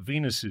part of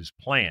Venus's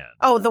plan.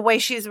 Oh, the way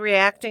she's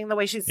reacting, the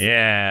way she's...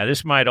 Yeah,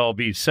 this might all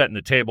be setting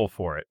the table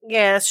for it.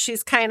 Yes,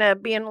 she's kind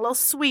of being a little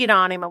sweet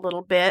on him a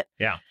little bit.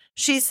 Yeah.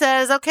 She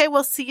says, okay,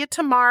 we'll see you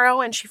tomorrow,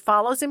 and she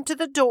follows him to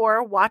the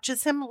door,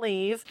 watches him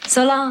leave.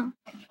 So long.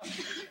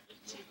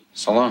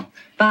 So long.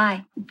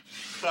 Bye.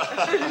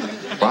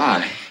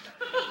 Bye.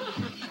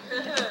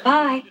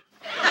 Bye.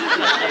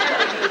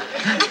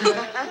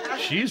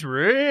 She's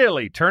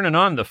really turning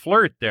on the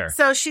flirt there.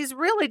 So she's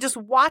really just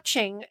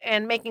watching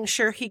and making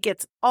sure he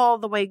gets all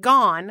the way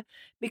gone,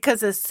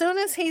 because as soon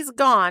as he's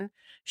gone,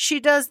 she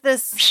does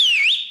this...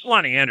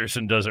 Lonnie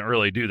Anderson doesn't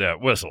really do that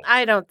whistle.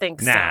 I don't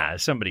think so. Nah,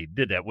 somebody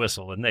did that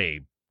whistle and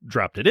they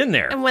dropped it in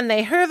there. And when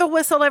they hear the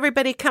whistle,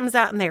 everybody comes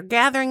out and they're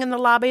gathering in the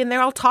lobby and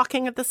they're all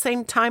talking at the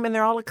same time and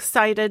they're all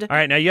excited. All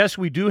right, now, yes,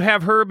 we do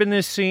have Herb in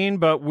this scene,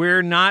 but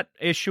we're not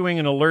issuing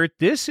an alert.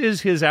 This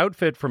is his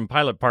outfit from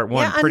Pilot Part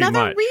 1, pretty much.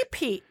 Another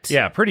repeat.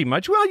 Yeah, pretty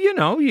much. Well, you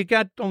know, you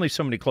got only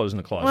so many clothes in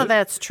the closet. Well,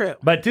 that's true.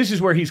 But this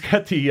is where he's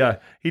got the,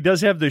 he does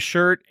have the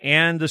shirt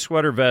and the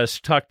sweater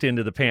vest tucked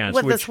into the pants.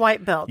 With this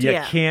white belt, You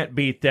can't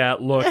beat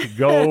that look.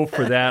 Go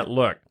for that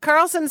look.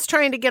 Carlson's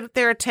trying to get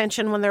their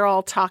attention when they're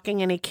all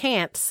talking, and he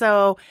can't.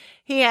 So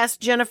he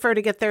asked Jennifer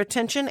to get their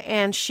attention,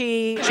 and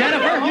she...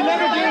 Jennifer, you let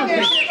her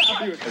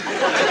do it.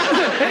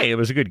 Hey, it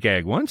was a good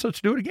gag once.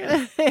 Let's do it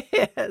again.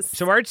 Yes.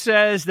 So Art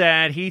says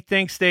that he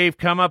thinks they've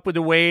come up with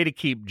a way to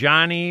keep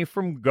Johnny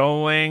from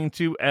going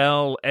to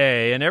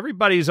L.A., and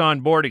everybody's on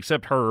board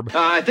except Herb.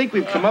 I think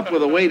we've come up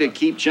with a way to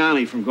keep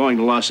Johnny from going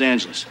to Los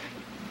Angeles.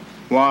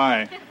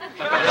 Why?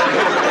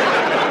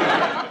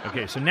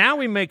 Okay, so now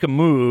we make a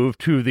move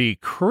to the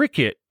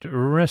Cricket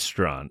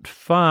Restaurant,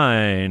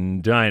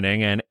 fine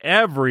dining, and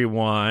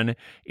everyone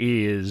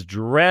is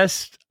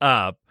dressed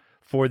up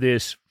for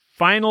this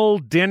final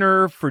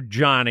dinner for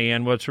Johnny,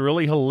 and what's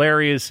really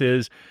hilarious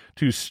is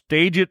to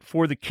stage it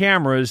for the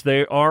cameras,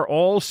 they are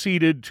all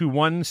seated to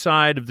one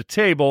side of the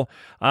table.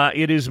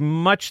 It is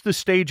much the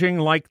staging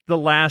like the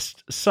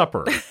Last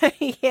Supper.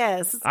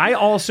 Yes. I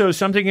also,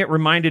 something it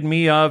reminded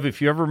me of,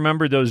 if you ever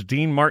remember those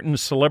Dean Martin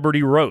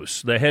celebrity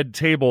roasts, the head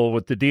table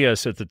with the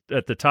dais at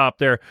the top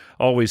there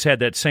always had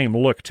that same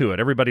look to it.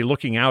 Everybody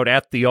looking out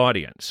at the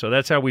audience. So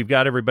that's how we've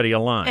got everybody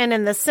aligned. And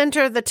in the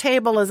center of the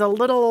table is a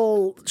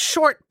little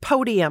short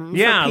podium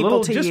for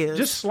people to use.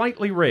 Just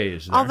slightly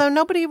raised there. Although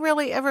nobody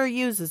really ever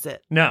uses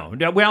it. No.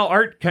 Well,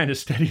 Art kind of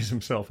steadies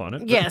himself on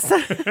it. Yes.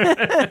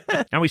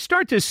 Now, we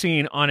start this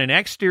scene on an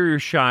exterior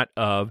shot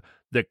of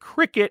the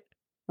Cricket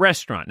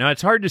restaurant. Now,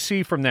 it's hard to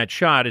see from that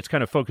shot. It's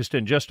kind of focused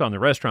in just on the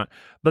restaurant.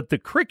 But the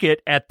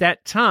Cricket at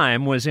that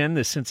time was in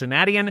the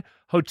Cincinnatian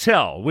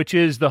Hotel, which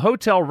is the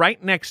hotel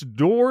right next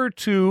door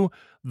to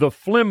the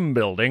Flim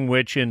building,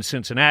 which in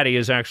Cincinnati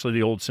is actually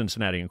the old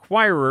Cincinnati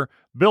Enquirer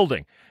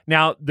building.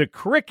 Now, the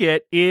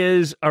Cricket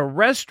is a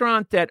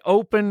restaurant that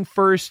opened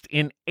first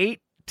in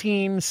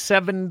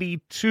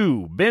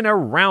 1872, been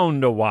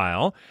around a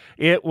while.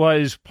 It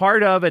was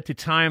part of, at the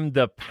time,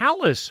 the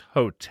Palace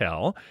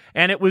Hotel,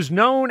 and it was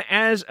known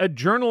as a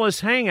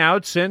journalist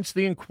hangout since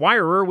the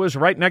Enquirer was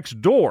right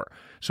next door.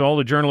 So all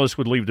the journalists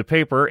would leave the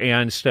paper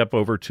and step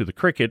over to the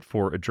Cricket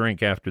for a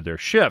drink after their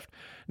shift.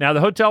 Now,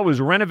 the hotel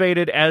was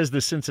renovated as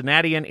the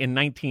Cincinnatian in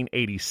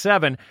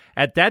 1987.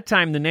 At that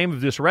time, the name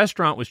of this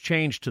restaurant was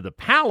changed to the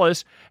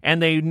Palace,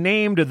 and they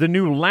named the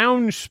new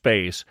lounge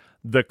space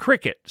the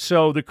Cricket.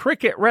 So the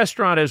Cricket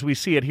restaurant, as we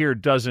see it here,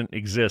 doesn't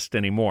exist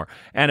anymore.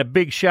 And a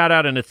big shout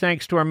out and a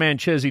thanks to our man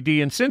Chezzy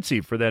D in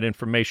Cincy for that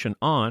information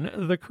on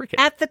the Cricket.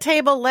 At the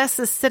table, Les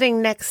is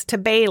sitting next to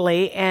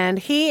Bailey, and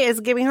he is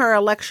giving her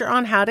a lecture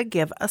on how to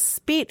give a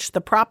speech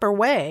the proper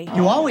way.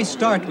 You always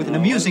start with an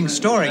amusing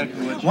story.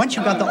 Once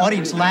you've got the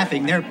audience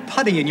laughing, they're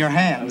putty in your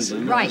hands.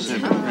 Right.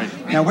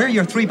 Now, where are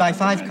your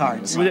 3x5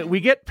 cards? We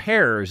get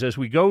pairs. As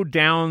we go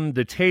down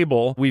the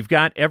table, we've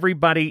got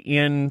everybody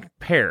in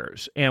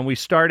pairs. And we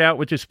start out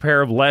with this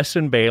pair of Les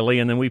and Bailey,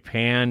 and then we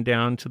pan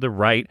down to the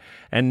right.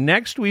 And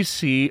next we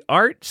see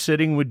Art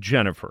sitting with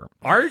Jennifer.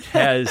 Art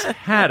has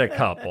had a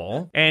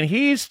couple, and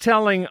he's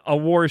telling a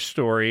war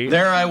story.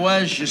 There I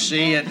was, you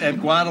see,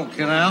 at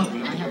Guadalcanal,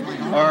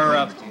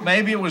 or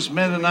maybe it was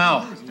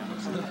Mindanao.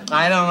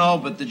 I don't know,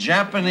 but the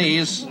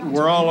Japanese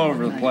were all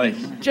over the place.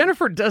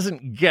 Jennifer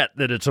doesn't get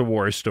that it's a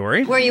war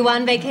story. Were you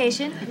on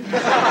vacation?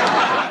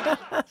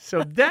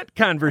 So that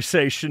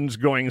conversation's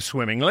going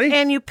swimmingly.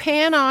 And you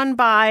pan on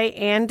by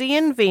Andy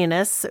and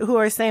Venus, who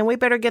are saying, we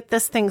better get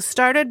this thing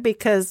started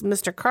because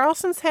Mr.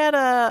 Carlson's had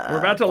We're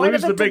about to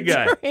lose the big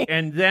guy.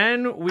 And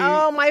then we...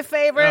 Oh, my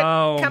favorite.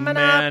 Coming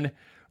up.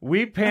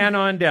 We pan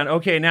on down.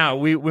 Okay, now,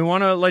 we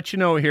want to let you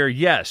know here,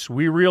 yes,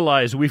 we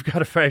realize we've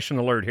got a fashion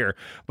alert here,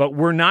 but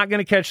we're not going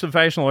to catch the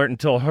fashion alert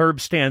until Herb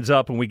stands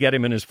up and we get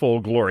him in his full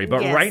glory.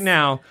 But right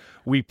now,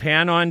 we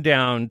pan on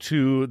down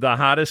to the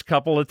hottest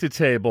couple at the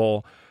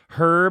table,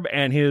 Herb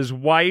and his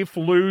wife,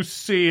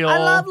 Lucille. I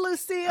love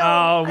Lucille.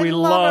 Oh, we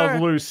love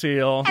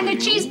Lucille. And the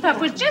cheese puff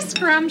was just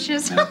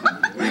scrumptious.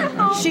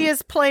 She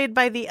is played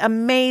by the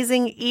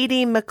amazing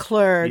Edie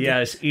McClurg.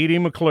 Yes, Edie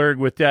McClurg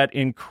with that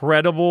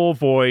incredible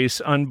voice,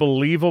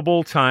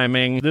 unbelievable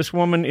timing. This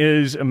woman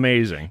is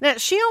amazing. Now,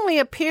 she only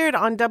appeared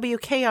on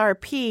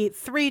WKRP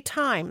 3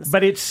 times.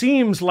 But it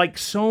seems like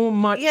so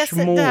much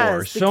more. It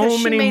does, so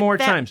many more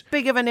times.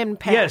 Big of an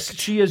impact. Yes,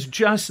 she is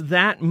just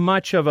that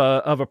much of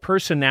a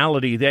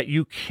personality that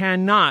you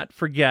cannot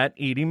forget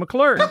Edie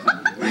McClurg.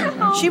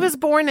 She was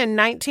born in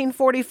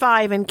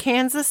 1945 in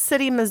Kansas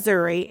City,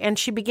 Missouri, and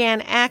she began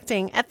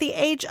acting at the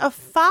age of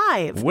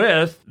 5.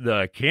 With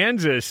the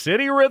Kansas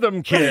City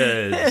Rhythm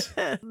Kids.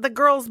 The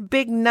girl's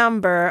big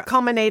number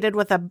culminated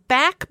with a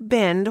back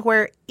bend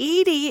where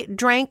Edie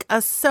drank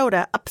a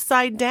soda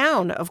upside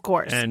down, of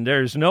course. And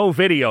there's no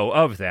video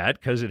of that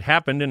because it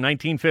happened in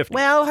 1950.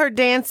 Well, her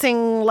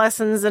dancing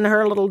lessons and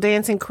her little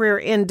dancing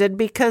career ended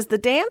because the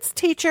dance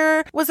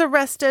teacher was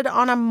arrested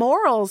on a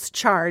morals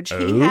charge.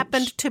 Oops. He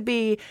happened to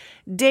be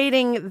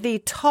dating the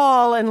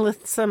tall and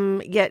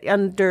lithesome yet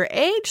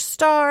underage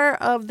star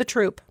of the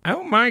troupe.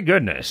 Oh, my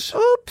goodness.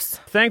 Oops.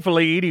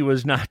 Thankfully, Edie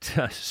was not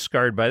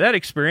scarred by that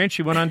experience.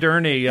 She went on to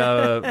earn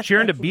she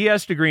earned a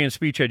BS degree in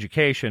speech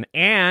education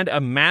and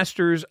a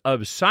Master's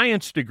of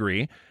Science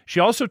degree. She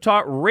also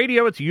taught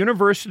radio at the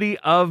University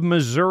of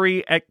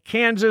Missouri at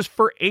Kansas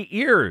for 8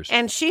 years.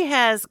 And she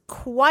has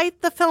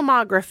quite the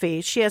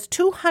filmography. She has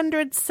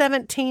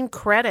 217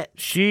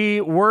 credits. She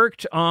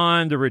worked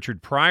on The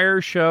Richard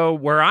Pryor Show,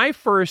 where I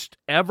first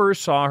ever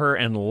saw her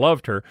and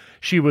loved her.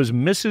 She was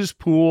Mrs.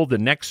 Poole, the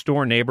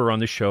next-door neighbor on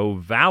the show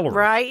Valerie.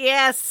 Right,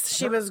 yes.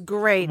 She was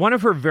great. One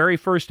of her very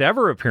first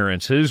ever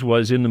appearances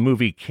was in the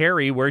movie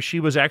Carrie, where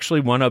she was actually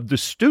one of the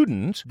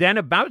students. Then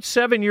about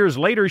 7 years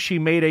later, she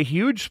made a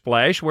huge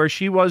splash where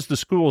she was the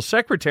school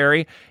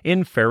secretary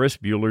in Ferris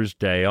Bueller's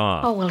Day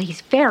Off. Oh, well,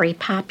 he's very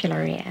popular,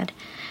 Ed.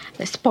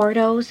 The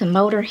sportos, the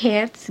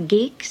motorheads,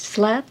 geeks,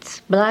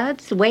 sluts,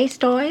 bloods,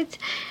 wastoids,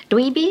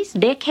 dweebies,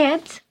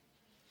 dickheads.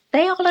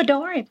 They all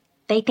adore him.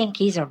 They think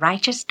he's a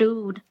righteous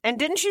dude. And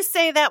didn't you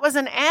say that was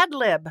an ad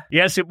lib?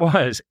 Yes, it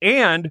was.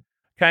 And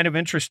kind of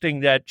interesting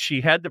that she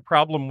had the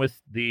problem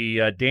with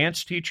the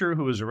dance teacher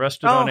who was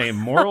arrested on a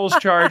morals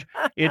charge.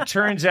 It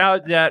turns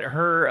out that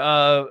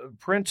her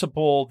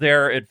principal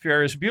there at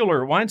Ferris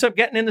Bueller winds up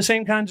getting in the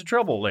same kinds of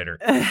trouble later.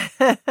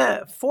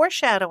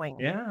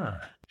 Foreshadowing. Yeah.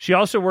 She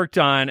also worked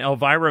on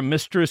Elvira,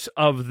 Mistress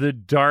of the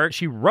Dark.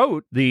 She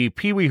wrote the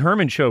Pee Wee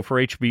Herman Show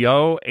for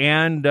HBO,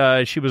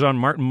 and she was on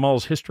Martin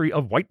Mull's History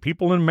of White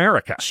People in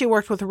America. She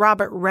worked with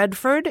Robert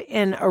Redford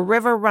in A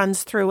River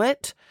Runs Through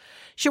It.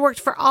 She worked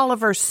for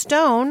Oliver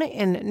Stone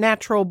in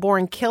Natural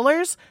Born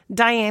Killers,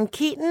 Diane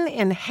Keaton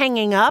in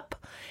Hanging Up,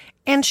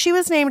 and she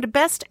was named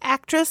Best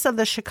Actress of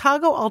the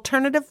Chicago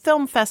Alternative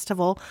Film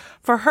Festival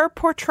for her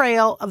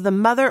portrayal of the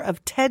mother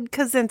of Ted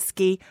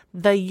Kaczynski,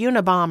 the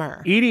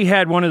Unabomber. Edie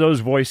had one of those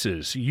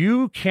voices.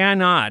 You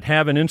cannot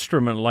have an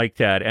instrument like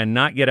that and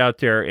not get out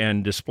there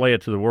and display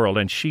it to the world,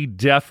 and she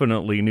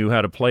definitely knew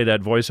how to play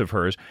that voice of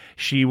hers.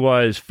 She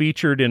was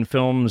featured in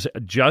films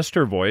just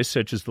her voice,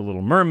 such as The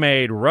Little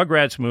Mermaid,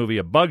 Rugrats movie,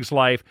 A Bug's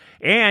Life,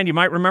 and you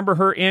might remember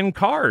her in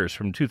Cars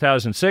from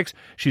 2006.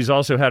 She's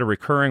also had a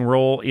recurring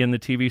role in the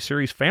TV series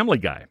Family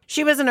Guy.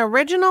 She was an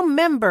original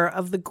member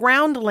of the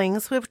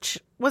Groundlings, which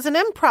was an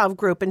improv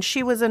group, and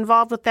she was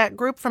involved with that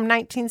group from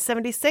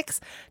 1976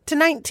 to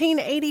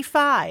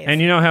 1985. And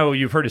you know how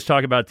you've heard us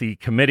talk about the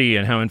committee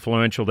and how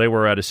influential they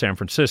were out of San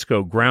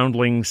Francisco.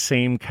 Groundlings,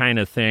 same kind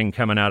of thing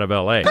coming out of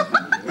L.A.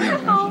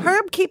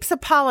 Herb keeps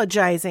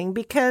apologizing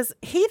because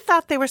he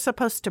thought they were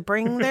supposed to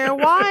bring their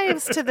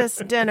wives to this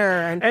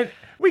dinner. And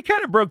we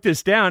kind of broke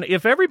this down.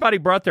 If everybody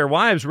brought their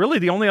wives, really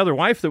the only other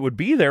wife that would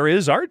be there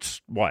is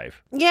Art's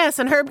wife. Yes,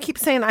 and Herb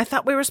keeps saying, I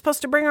thought we were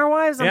supposed to bring our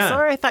wives. I'm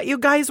sorry. I thought you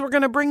guys were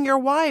going to bring your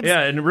wives.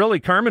 Yeah, and really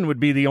Carmen would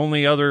be the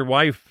only other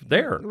wife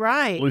there.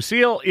 Right.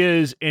 Lucille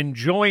is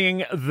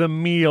enjoying the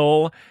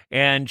meal,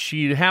 and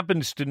she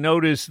happens to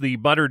notice the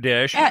butter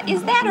dish.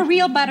 Is that a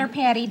real butter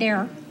patty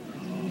there?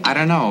 I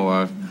don't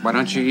know. Why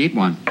don't you eat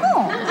one?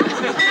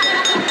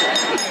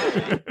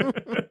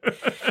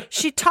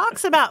 She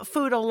talks about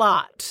food a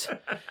lot.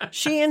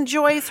 She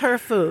enjoys her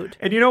food.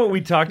 And you know what we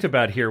talked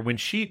about here? When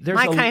there's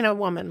my kind of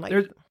woman.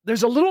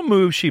 There's a little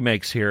move she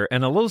makes here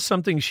and a little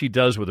something she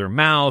does with her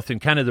mouth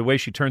and kind of the way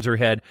she turns her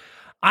head.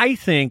 I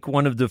think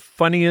one of the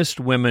funniest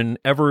women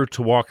ever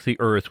to walk the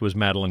earth was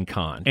Madeline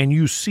Kahn. And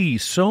you see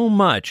so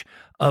much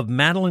of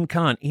Madeline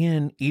Kahn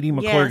in Edie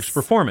McClurg's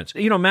performance.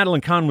 You know, Madeline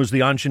Kahn was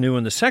the ingenue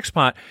and the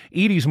sexpot.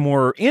 Edie's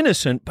more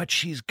innocent, but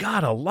she's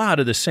got a lot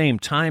of the same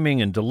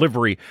timing and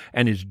delivery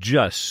and is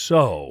just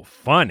so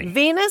funny.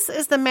 Venus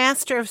is the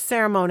master of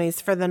ceremonies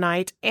for the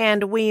night,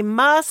 and we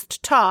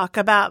must talk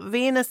about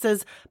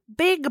Venus's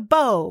big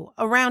bow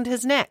around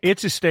his neck.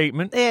 It's a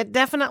statement. It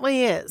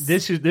definitely is.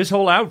 This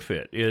whole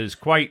outfit is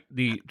quite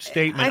the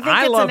statement.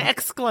 I think it's an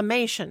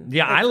exclamation.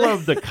 Yeah, I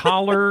love the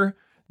collar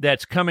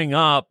that's coming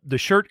up, the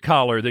shirt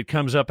collar that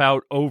comes up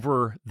out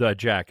over the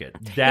jacket.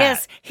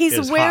 Yes,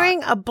 he's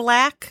wearing a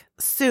black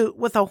suit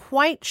with a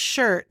white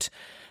shirt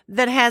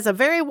that has a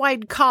very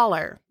wide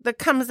collar that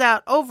comes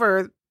out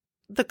over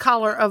the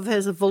collar of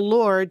his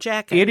velour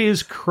jacket. It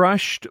is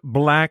crushed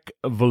black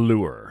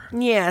velour.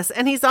 Yes,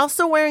 and he's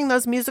also wearing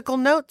those musical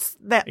notes,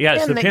 that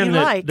pin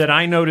that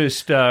I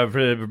noticed for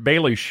the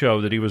Bailey's show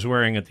that he was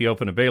wearing at the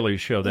Open of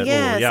Bailey's show.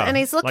 And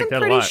he's looking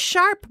pretty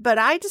sharp, but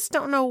I just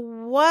don't know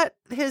what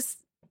his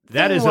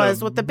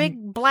with the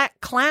big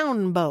black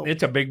clown bow.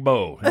 It's a big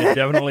bow. It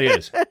definitely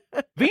is.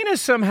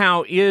 Venus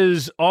somehow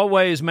is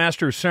always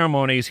master of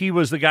ceremonies. He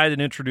was the guy that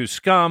introduced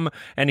Scum,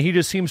 and he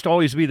just seems to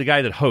always be the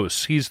guy that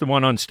hosts. He's the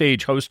one on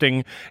stage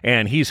hosting,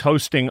 and he's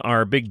hosting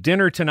our big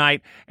dinner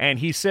tonight, and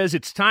he says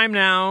it's time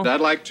now.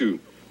 I'd like to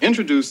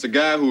introduce the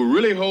guy who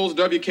really holds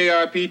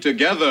WKRP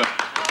together.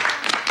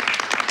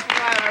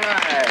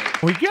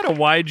 We get a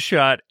wide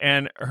shot,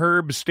 and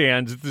Herb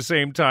stands at the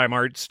same time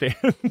Art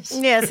stands.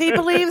 Yes, he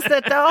believes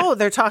that,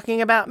 they're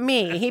talking about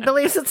me. He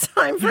believes it's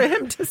time for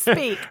him to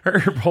speak.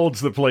 Herb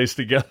holds the place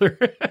together.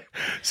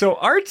 So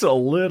Art's a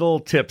little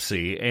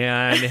tipsy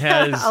and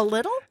has... A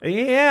little?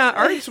 Yeah,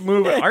 Art's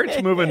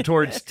moving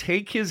towards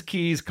take his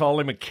keys, call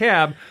him a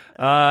cab.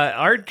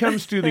 Art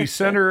comes to the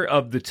center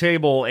of the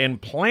table and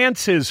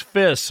plants his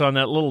fists on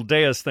that little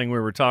dais thing we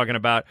were talking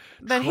about,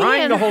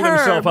 trying to hold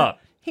himself up.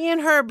 He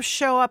and Herb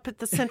show up at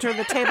the center of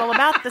the table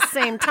about the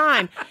same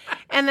time.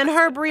 And then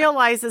Herb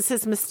realizes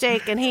his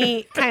mistake, and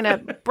he kind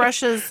of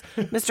brushes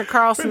Mr.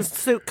 Carlson's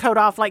suit coat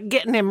off, like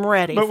getting him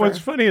ready. But what's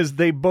funny is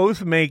they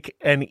both make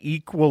an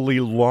equally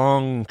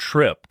long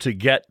trip to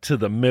get to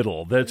the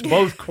middle. That's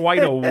both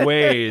quite a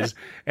ways.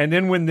 And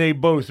then when they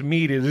both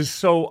meet, it is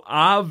so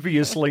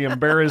obviously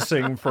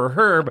embarrassing for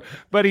Herb,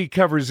 but he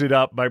covers it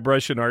up by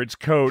brushing Art's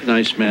coat.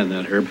 Nice man,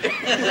 that Herb.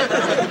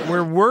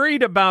 We're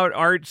worried about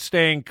Art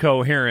staying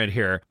coherent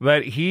here,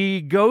 but he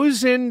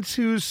goes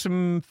into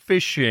some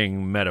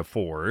fishing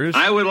metaphors.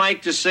 I would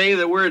like to say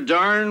that we're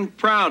darn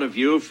proud of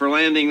you for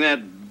landing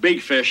that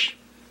big fish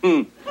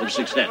of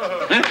success.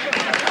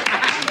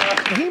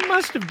 He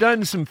must have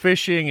done some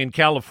fishing in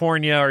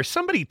California, or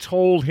somebody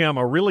told him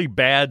a really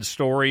bad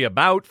story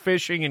about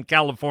fishing in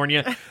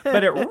California,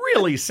 but it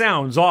really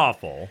sounds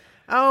awful.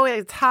 Oh,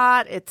 it's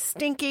hot. It's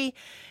stinky.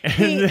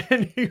 And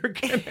then you're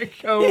going to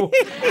go...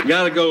 You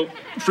got to go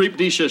freep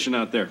fishing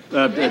out there.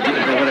 Whatever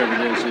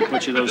it is. They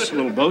put you those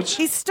little boats.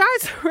 He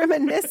starts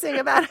reminiscing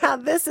about how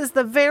this is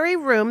the very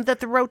room that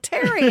the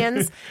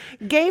Rotarians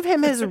gave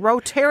him his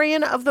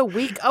Rotarian of the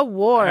Week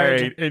award. All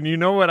right, and you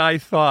know what I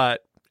thought?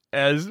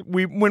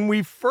 When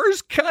we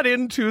first cut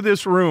into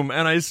this room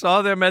and I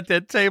saw them at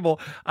that table,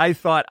 I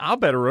thought, I'll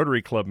bet a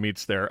Rotary Club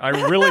meets there. I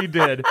really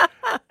did.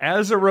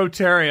 As a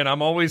Rotarian,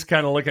 I'm always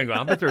kind of looking,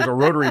 I bet there's a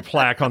Rotary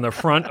plaque on the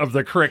front of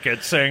the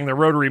Cricket saying the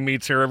Rotary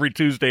meets here every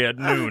Tuesday at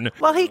noon.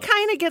 Well, he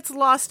kind of gets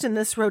lost in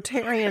this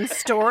Rotarian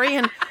story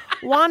and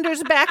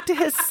wanders back to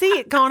his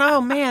seat going,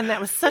 oh man,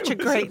 that was such a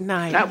great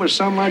night. That was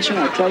so much, and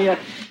I'll tell you,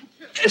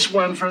 it's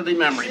one for the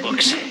memory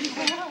books.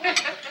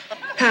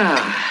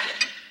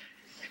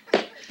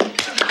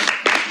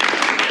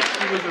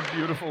 It was a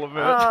beautiful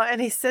event. Oh, and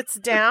he sits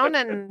down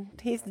and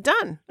he's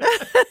done.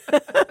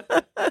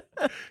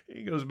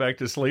 He goes back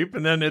to sleep,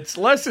 and then it's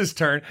Les's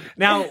turn.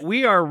 Now,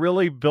 we are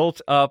really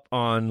built up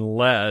on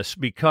Les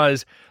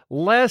because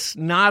Les,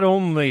 not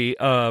only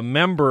a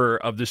member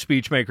of the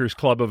Speechmakers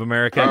Club of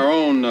America. Our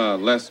own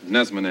Les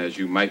Nesman, as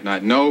you might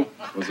not know,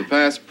 was the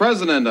past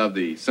president of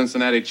the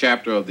Cincinnati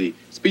chapter of the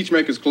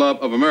Speechmakers Club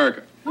of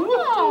America.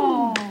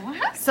 Oh.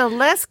 So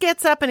Les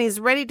gets up and he's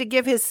ready to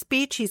give his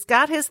speech. He's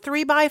got his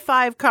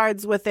 3x5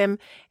 cards with him,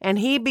 and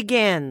he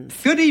begins.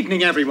 Good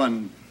evening,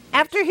 everyone.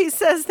 After he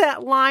says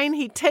that line,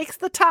 he takes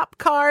the top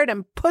card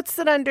and puts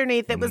it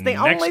underneath. It was the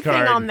only thing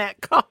on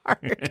that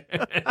card.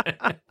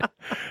 All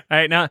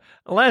right, now,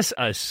 Les,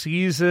 a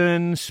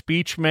seasoned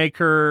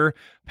speechmaker,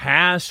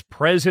 past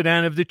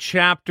president of the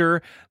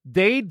chapter,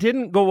 they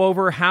didn't go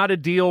over how to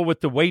deal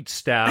with the wait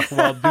staff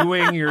while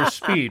doing your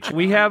speech.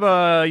 We have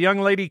a young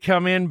lady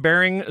come in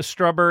bearing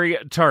strawberry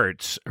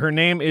tarts. Her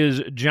name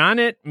is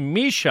Janet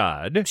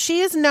Mishad. She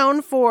is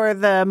known for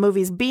the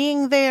movies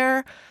Being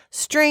There,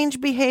 Strange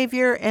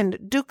Behavior, and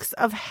Dukes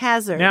of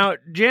Hazzard. Now,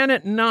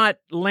 Janet not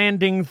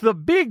landing the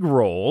big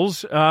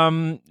roles.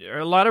 A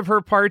lot of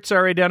her parts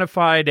are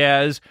identified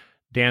as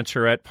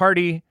dancer at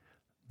party,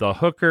 the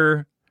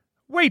hooker,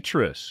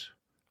 waitress,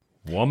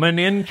 woman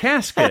in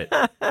casket.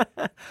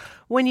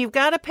 When you've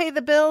got to pay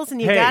the bills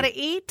and you got to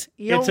eat,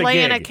 you'll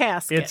lay in a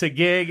casket. It's a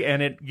gig,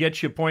 and it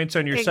gets you points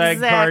on your SAG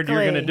card.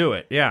 You're going to do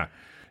it. Yeah.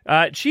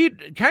 She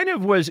kind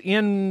of was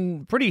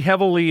pretty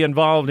heavily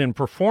involved in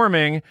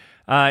performing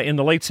in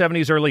the late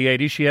 70s, early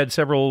 80s. She had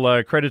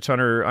several credits on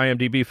her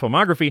IMDb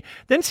filmography,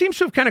 then seems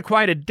to have kind of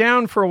quieted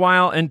down for a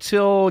while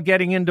until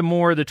getting into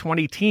more of the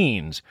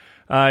 20-teens.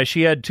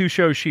 She had 2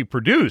 shows she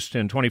produced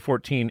in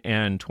 2014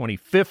 and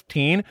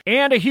 2015,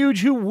 and a huge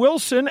Hugh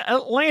Wilson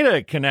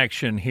Atlanta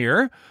connection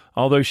here.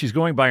 Although she's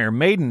going by her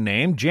maiden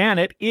name,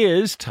 Janet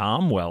is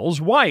Tom Wells'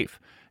 wife.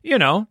 You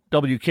know,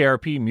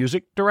 WKRP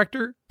music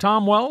director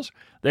Tom Wells.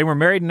 They were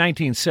married in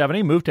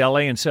 1970, moved to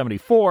L.A. in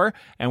 74,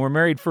 and were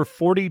married for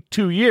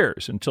 42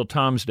 years until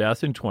Tom's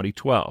death in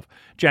 2012.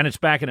 Janet's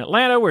back in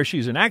Atlanta, where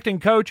she's an acting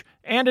coach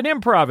and an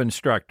improv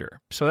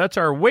instructor. So that's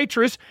our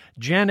waitress,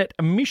 Janet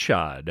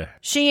Mishad.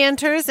 She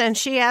enters and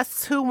she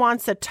asks who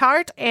wants a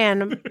tart,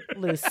 and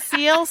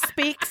Lucille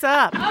speaks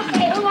up.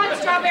 Okay, who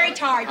wants strawberry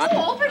tarts?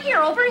 Oh, over here.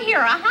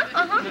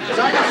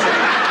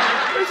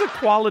 There's a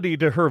quality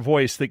to her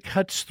voice that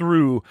cuts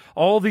through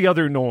all the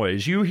other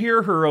noise. You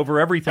hear her over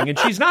everything, and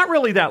she's not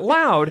really that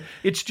loud.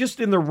 It's just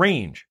in the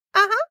range.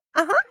 I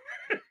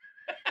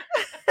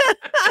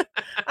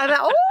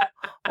thought,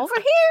 over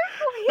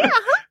here.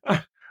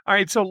 All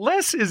right, so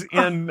Les is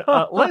in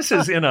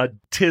a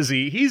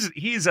tizzy.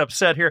 He's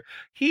upset here.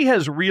 He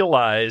has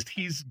realized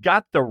he's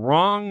got the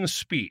wrong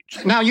speech.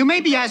 Now, you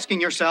may be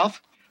asking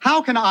yourself,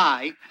 how can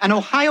I, an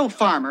Ohio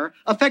farmer,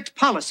 affect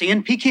policy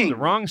in Peking? The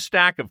wrong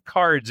stack of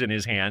cards in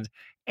his hands,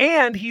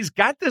 and he's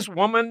got this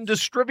woman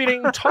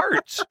distributing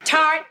tarts.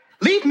 Tart.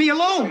 Leave me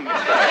alone.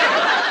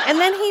 And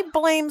then he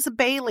blames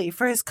Bailey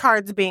for his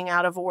cards being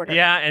out of order.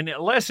 Yeah, and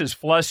Les is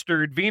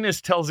flustered.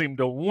 Venus tells him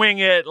to wing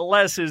it.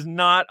 Les is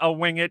not a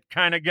wing it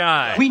kind of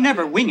guy. We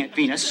never wing it,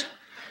 Venus.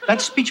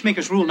 That's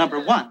speechmaker's rule number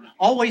 1.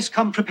 Always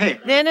come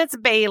prepared. Then it's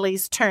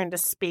Bailey's turn to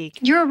speak.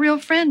 You're a real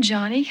friend,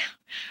 Johnny,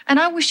 and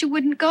I wish you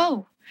wouldn't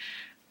go.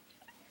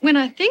 When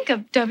I think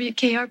of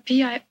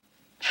WKRP,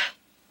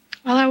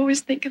 I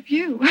always think of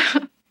you.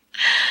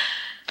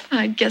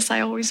 I guess I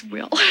always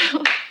will.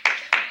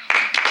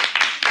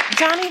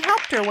 Johnny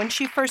helped her when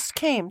she first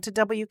came to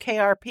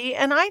WKRP,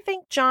 and I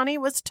think Johnny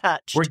was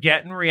touched. We're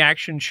getting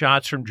reaction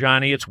shots from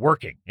Johnny. It's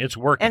working.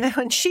 And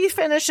when she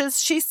finishes,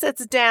 she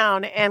sits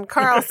down, and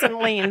Carlson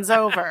leans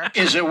over.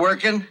 Is it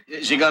working?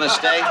 Is he going to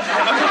stay?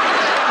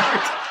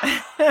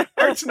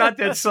 It's not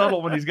that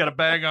subtle when he's got a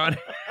bag on.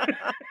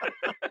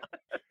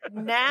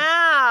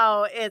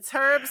 Now it's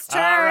Herb's turn,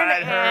 all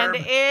right, Herb.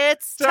 and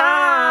it's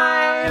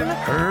time.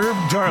 Herb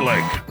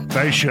Darlick,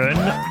 Fashion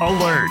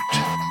Alert.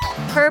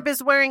 Herb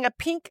is wearing a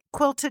pink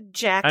quilted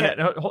jacket.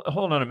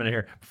 Hold on a minute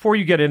here. Before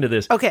you get into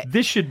this, okay,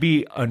 this should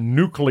be a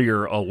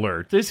nuclear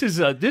alert. This is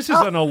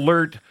an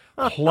alert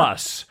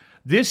plus.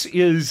 This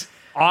is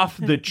off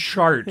the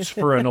charts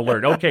for an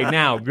alert. Okay,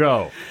 now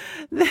go.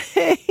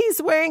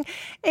 He's wearing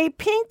a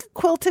pink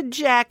quilted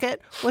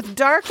jacket with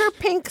darker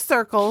pink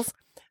circles,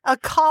 a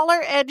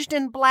collar edged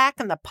in black,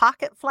 and the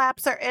pocket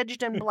flaps are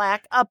edged in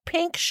black, a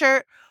pink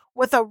shirt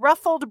with a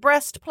ruffled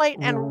breastplate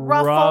and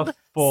ruffled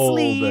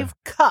sleeve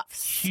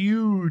cuffs.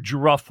 Huge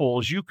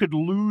ruffles. You could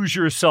lose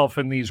yourself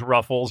in these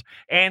ruffles.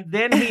 And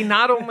then he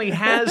not only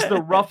has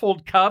the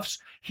ruffled cuffs,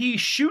 he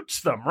shoots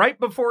them right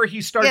before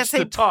he starts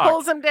to talk. Yes, he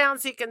pulls them down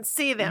so you can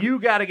see them. You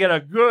got to get a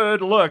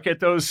good look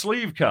at those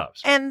sleeve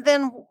cuffs. And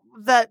then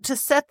to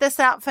set this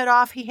outfit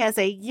off, he has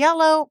a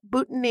yellow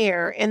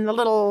boutonniere in the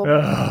little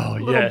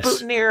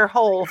boutonniere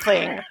hole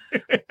thing.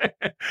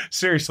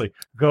 Seriously,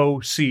 go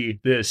see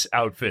this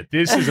outfit.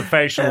 This is a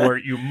fashion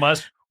alert you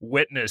must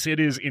witness. It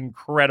is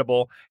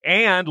incredible.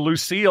 And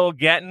Lucille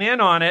getting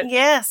in on it.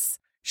 Yes.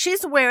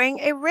 She's wearing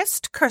a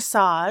wrist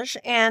corsage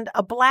and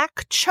a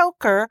black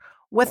choker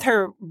with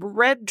her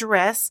red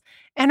dress,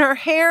 and her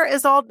hair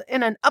is all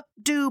in an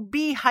updo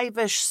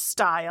beehive-ish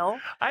style.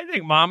 I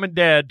think Mom and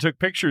Dad took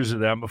pictures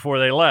of them before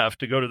they left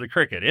to go to the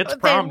cricket. It's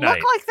prom night.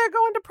 They look like they're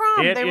going to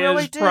prom. They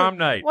really do. Prom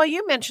night. Well,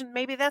 you mentioned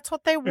maybe that's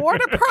what they wore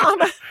to prom.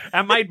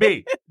 That might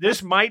be.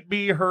 This might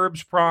be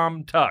Herb's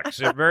prom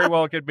tux. It very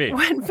well could be.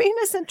 When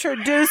Venus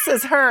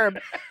introduces Herb,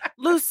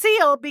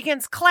 Lucille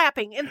begins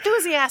clapping,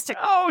 enthusiastic.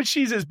 Oh,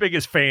 she's his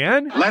biggest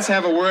fan. Let's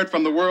have a word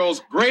from the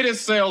world's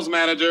greatest sales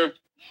manager,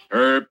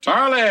 Herb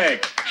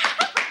Tarlick.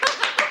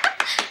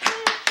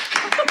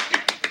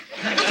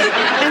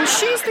 And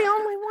she's the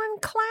only one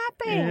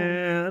clapping.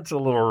 Yeah, that's a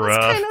little rough.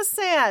 It's kind of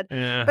sad.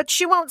 Yeah. But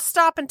she won't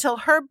stop until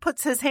Herb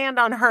puts his hand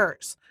on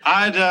hers.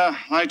 I'd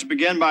like to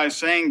begin by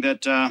saying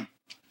that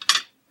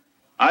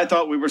I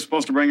thought we were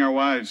supposed to bring our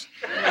wives.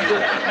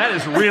 That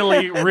is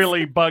really,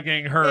 really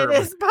bugging Herb. It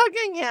is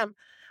bugging him.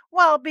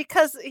 Well,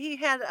 because he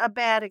had a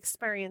bad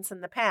experience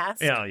in the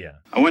past. Yeah.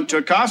 I went to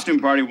a costume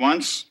party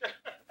once,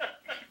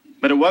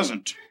 but it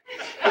wasn't.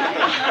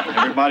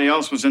 Everybody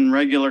else was in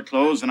regular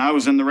clothes, and I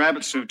was in the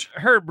rabbit suit.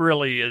 Herb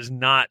really is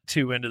not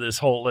too into this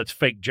whole let's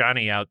fake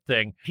Johnny out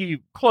thing. He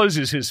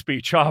closes his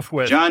speech off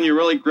with, John, you're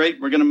really great.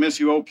 We're going to miss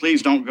you. Oh,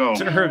 please don't go.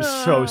 Herb's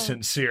so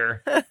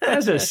sincere.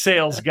 As a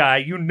sales guy,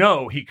 you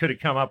know he could have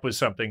come up with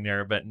something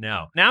there, but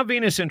no. Now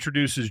Venus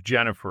introduces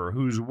Jennifer,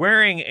 who's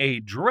wearing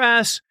a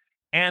dress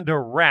and a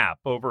wrap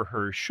over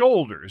her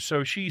shoulders.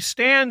 So she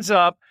stands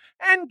up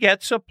and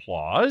gets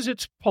applause.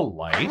 It's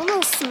polite. A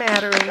little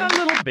smattering. A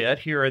little bit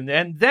here and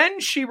then. Then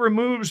she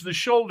removes the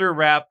shoulder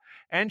wrap,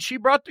 and she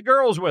brought the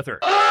girls with her.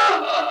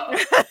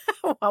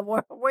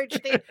 Well, where'd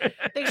you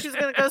think she's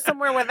going to go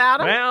somewhere without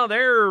them? Well,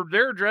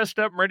 they're dressed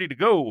up and ready to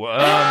go.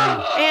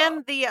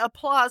 And the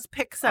applause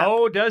picks up.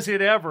 Oh, does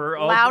it ever?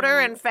 Louder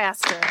and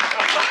faster.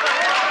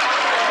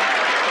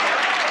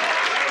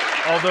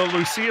 Although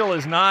Lucille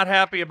is not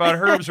happy about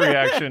Herb's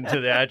reaction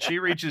to that, she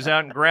reaches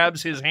out and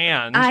grabs his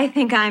hand. I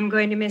think I'm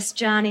going to miss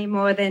Johnny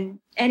more than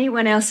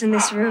anyone else in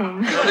this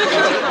room.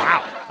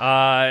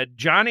 Wow.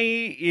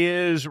 Johnny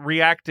is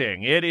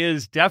reacting. It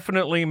is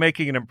definitely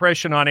making an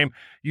impression on him.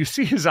 You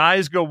see his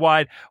eyes go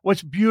wide.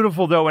 What's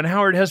beautiful, though, and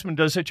Howard Hesseman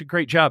does such a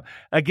great job,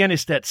 again,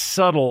 is that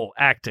subtle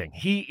acting.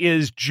 He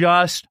is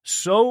just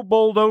so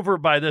bowled over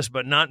by this,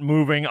 but not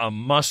moving a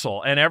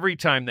muscle. And every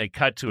time they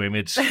cut to him,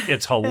 it's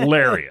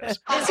hilarious.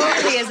 This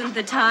really isn't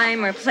the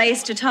time or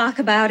place to talk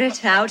about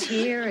it out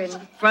here in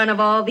front of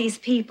all these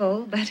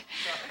people, but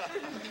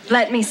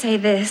let me say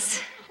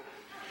this.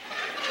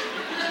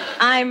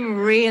 I'm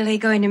really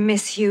going to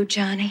miss you,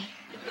 Johnny.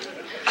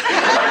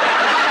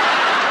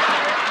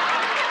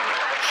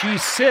 She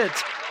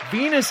sits.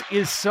 Venus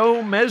is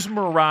so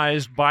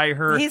mesmerized by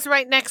her. He's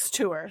right next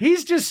to her.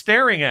 He's just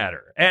staring at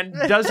her and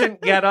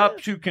doesn't get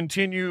up to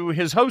continue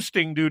his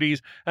hosting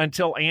duties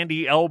until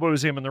Andy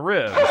elbows him in the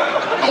ribs.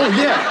 Oh,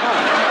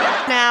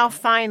 yeah. Now,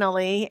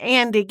 finally,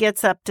 Andy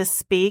gets up to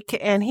speak,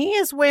 and he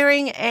is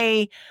wearing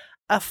a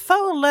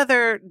faux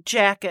leather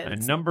jacket. A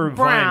number of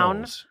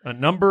brown. vinyls. A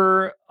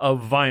number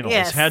of vinyls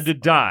Yes. had to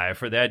die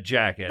for that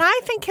jacket. And I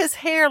think his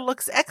hair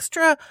looks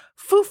extra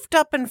foofed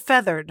up and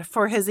feathered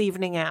for his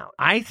evening out.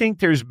 I think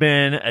there's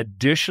been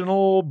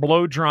additional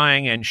blow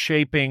drying and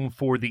shaping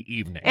for the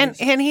evening. And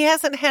he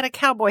hasn't had a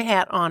cowboy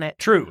hat on it.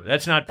 True.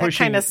 That's not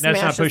pushing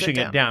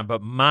it down.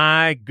 But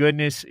my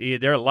goodness,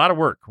 there a lot of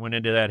work went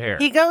into that hair.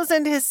 He goes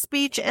into his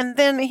speech and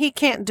then he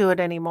can't do it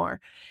anymore.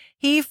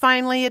 He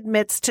finally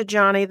admits to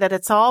Johnny that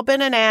it's all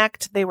been an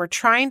act. They were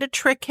trying to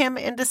trick him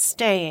into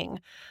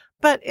staying,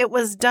 but it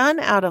was done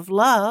out of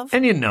love.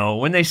 And you know,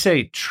 when they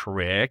say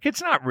trick,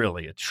 it's not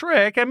really a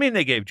trick. I mean,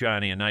 they gave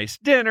Johnny a nice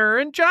dinner,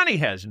 and Johnny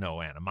has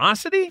no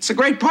animosity. It's a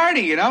great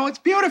party, you know. It's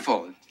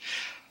beautiful.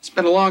 It's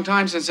been a long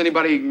time since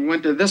anybody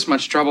went to this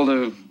much trouble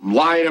to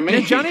lie to me.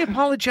 And Johnny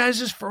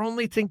apologizes for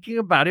only thinking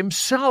about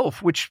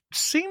himself, which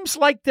seems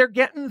like they're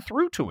getting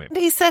through to him.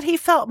 He said he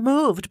felt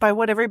moved by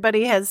what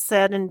everybody has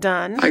said and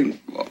done. I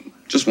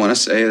just want to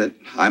say that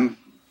I'm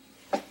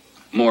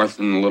more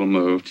than a little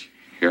moved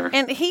here.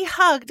 And he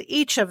hugged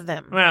each of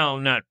them. Well,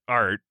 not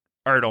Art.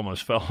 Art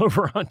almost fell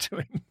over onto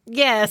him.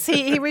 Yes,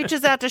 he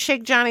reaches out to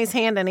shake Johnny's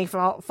hand and he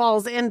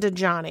falls into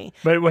Johnny.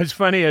 But what's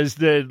funny is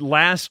the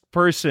last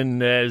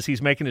person, as he's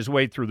making his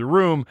way through the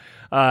room,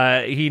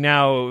 he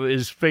now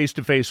is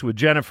face-to-face with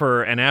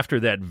Jennifer, and after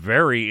that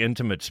very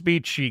intimate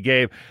speech she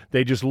gave,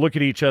 they just look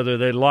at each other,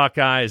 they lock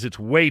eyes, it's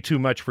way too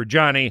much for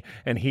Johnny,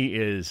 and he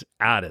is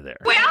out of there.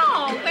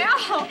 Well,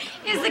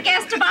 is the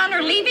guest of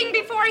honor leaving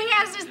before he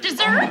has his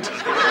dessert?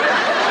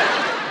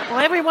 Well,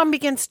 everyone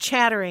begins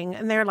chattering,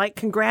 and they're like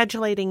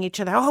congratulating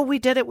each other. Oh, we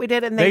did it,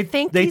 and they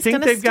think he's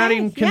going to stay. They've got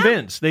him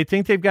convinced. Yeah. They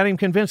think they've got him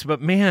convinced,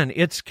 but man,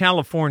 it's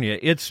California.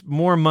 It's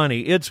more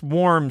money. It's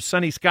warm,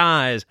 sunny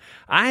skies.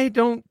 I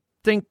don't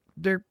think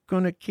they're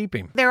going to keep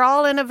him. They're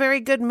all in a very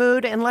good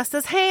mood, and Les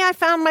says, hey, I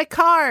found my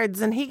cards,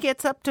 and he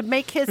gets up to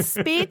make his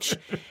speech,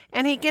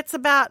 and he gets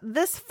about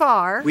this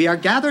far. We are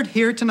gathered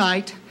here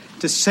tonight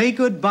to say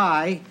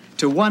goodbye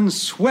to one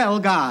swell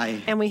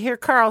guy. And we hear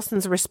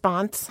Carlson's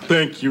response.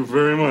 Thank you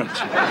very much.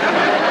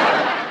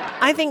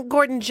 I think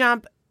Gordon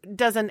Jump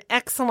does an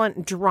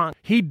excellent drunk.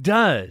 He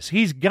does.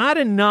 He's got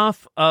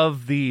enough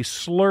of the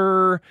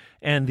slur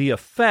and the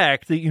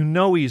effect that you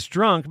know he's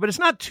drunk, but it's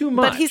not too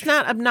much. But he's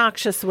not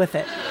obnoxious with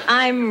it.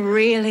 I'm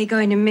really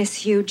going to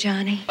miss you,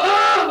 Johnny.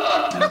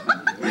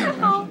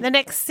 The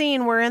next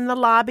scene, we're in the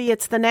lobby.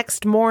 It's the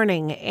next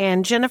morning,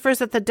 and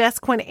Jennifer's at the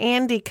desk when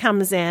Andy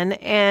comes in,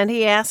 and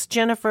he asks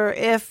Jennifer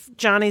if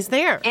Johnny's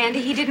there.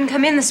 Andy, he didn't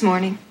come in this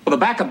morning. Well, the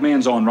backup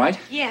man's on, right?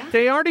 Yeah.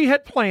 They already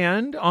had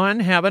planned on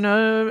having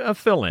a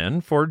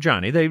fill-in for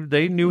Johnny.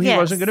 They knew he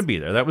wasn't going to be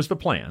there. That was the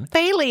plan.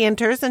 Bailey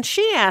enters, and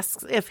she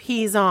asks if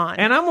he's on.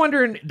 And I'm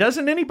wondering,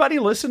 doesn't anybody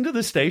listen to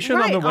the station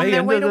right, on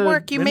their way to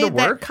work? You made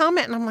that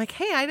comment, and I'm like,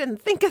 hey, I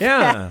didn't think of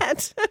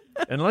that.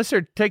 Unless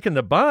they're taking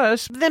the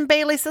bus. Then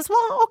Bailey says,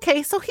 well,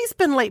 okay, so he's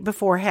been late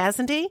before,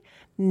 hasn't he?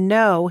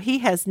 No, he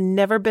has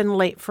never been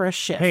late for a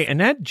shift. Hey, and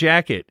that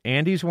jacket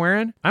Andy's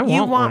wearing, I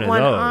want one of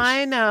those.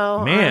 I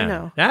know. Man, I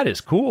know. That is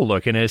cool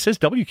looking. It says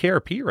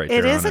WKRP right there.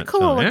 It is a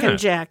cool looking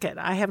jacket.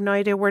 I have no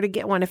idea where to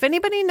get one. If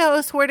anybody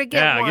knows where to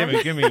get one.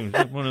 Yeah, give me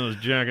one of those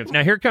jackets.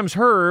 Now here comes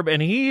Herb,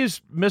 and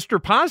he's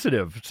Mr.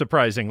 Positive,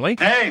 surprisingly.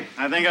 Hey,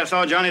 I think I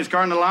saw Johnny's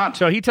car in the lot.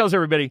 So he tells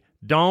everybody,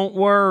 don't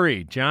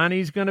worry,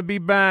 Johnny's going to be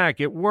back.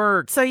 It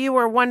worked. So you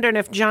were wondering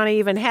if Johnny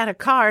even had a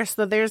car,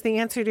 so there's the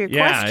answer to your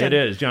question. Yeah, it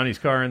is. Johnny's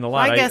car in the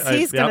lot. Well, I guess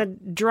he's going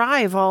to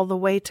drive all the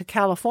way to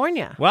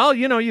California. Well,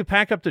 you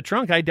pack up the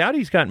trunk. I doubt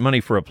he's got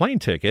money for a plane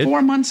ticket.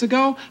 4 months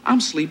ago,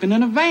 I'm sleeping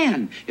in a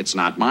van. It's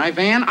not my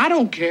van. I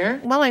don't care.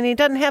 Well, and he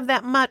doesn't have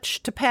that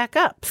much to pack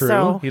up. True.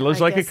 So he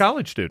lives like a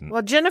college student.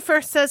 Well,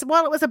 Jennifer says,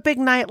 well, it was a big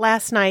night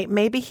last night.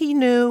 Maybe he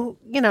knew,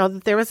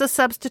 that there was a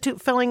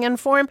substitute filling in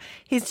for him.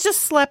 He's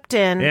just slept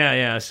in. Yeah.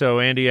 So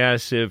Andy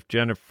asks if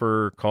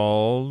Jennifer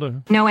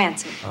called. No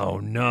answer. Oh,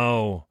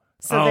 no.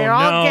 So they're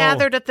all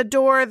gathered at the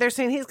door. They're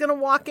saying he's going to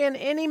walk in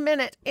any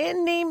minute.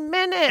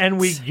 And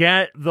we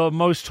get the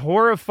most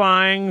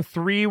horrifying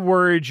 3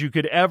 words you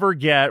could ever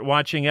get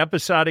watching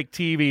episodic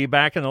TV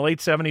back in the late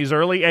 70s,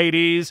 early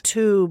 80s.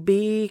 To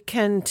be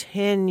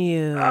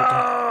continued.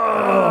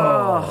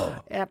 Oh.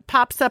 It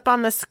pops up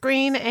on the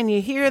screen, and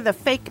you hear the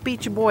fake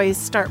Beach Boys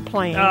start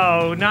playing.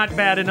 Oh, not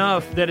bad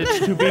enough that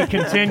it's to be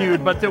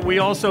continued, but that we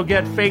also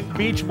get fake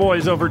Beach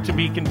Boys over to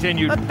be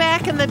continued. But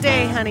back in the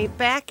day, honey,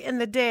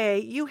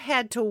 you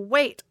had to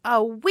wait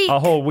a week. A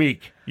whole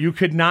week. You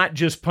could not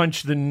just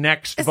punch the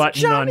next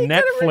button on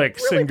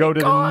Netflix and go to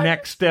the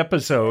next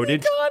episode.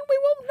 It's gone. We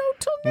won't know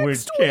till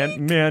next week.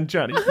 Man,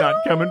 Johnny's not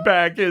coming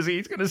back, is he?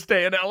 He's going to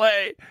stay in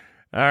L.A.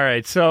 All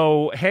right,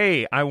 so,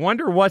 hey, I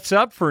wonder what's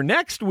up for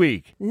next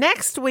week.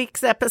 Next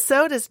week's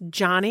episode is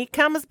Johnny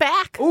Comes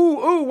Back.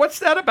 Ooh, what's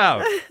that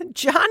about?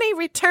 Johnny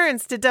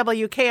returns to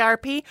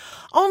WKRP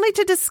only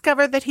to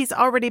discover that he's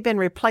already been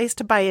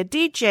replaced by a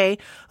DJ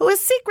who is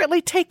secretly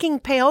taking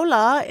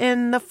payola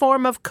in the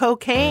form of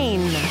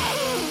cocaine.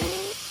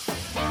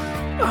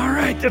 All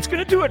right, that's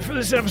going to do it for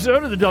this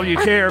episode of the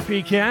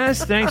WKRP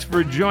Cast. Thanks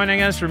for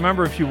joining us.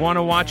 Remember, if you want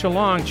to watch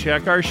along,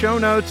 check our show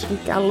notes. You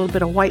got a little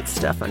bit of white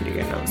stuff under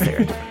your nose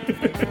there.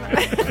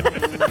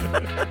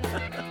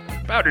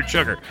 Powdered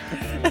sugar.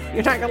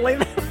 You're not going to leave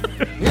that?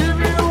 If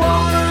you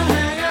want to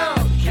hang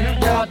out, you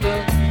got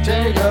to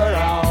take her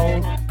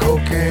out.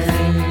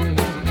 Cocaine.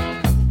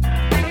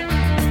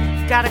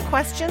 Got a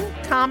question,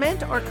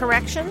 comment, or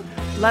correction?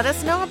 Let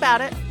us know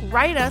about it.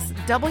 Write us,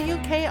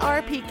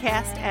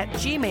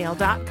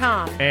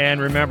 WKRPcast@gmail.com. And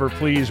remember,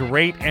 please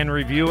rate and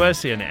review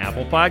us in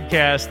Apple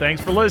Podcasts.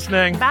 Thanks for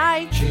listening.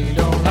 Bye. She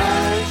don't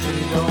lie, she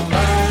don't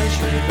lie,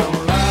 she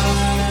don't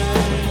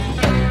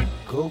lie.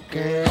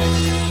 Cocaine.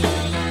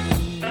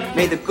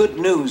 May the good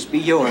news be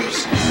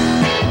yours.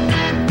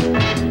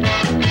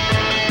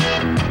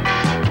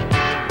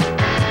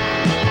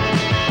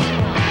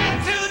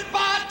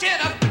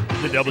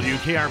 The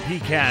WKRP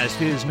cast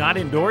is not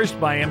endorsed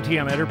by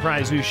MTM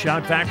Enterprises,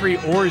 Shout Factory,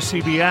 or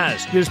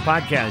CBS. This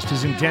podcast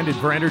is intended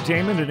for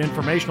entertainment and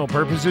informational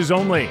purposes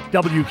only.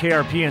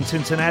 WKRP in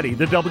Cincinnati,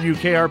 the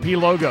WKRP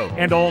logo,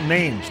 and all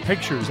names,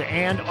 pictures,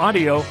 and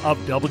audio of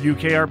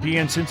WKRP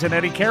in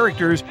Cincinnati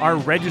characters are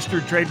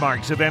registered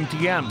trademarks of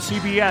MTM,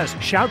 CBS,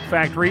 Shout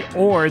Factory,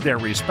 or their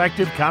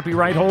respective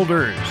copyright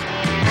holders.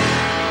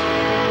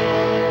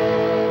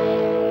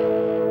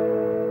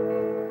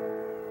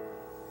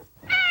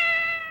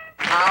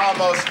 I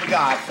almost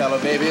forgot, fellow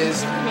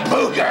babies.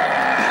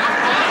 Booger!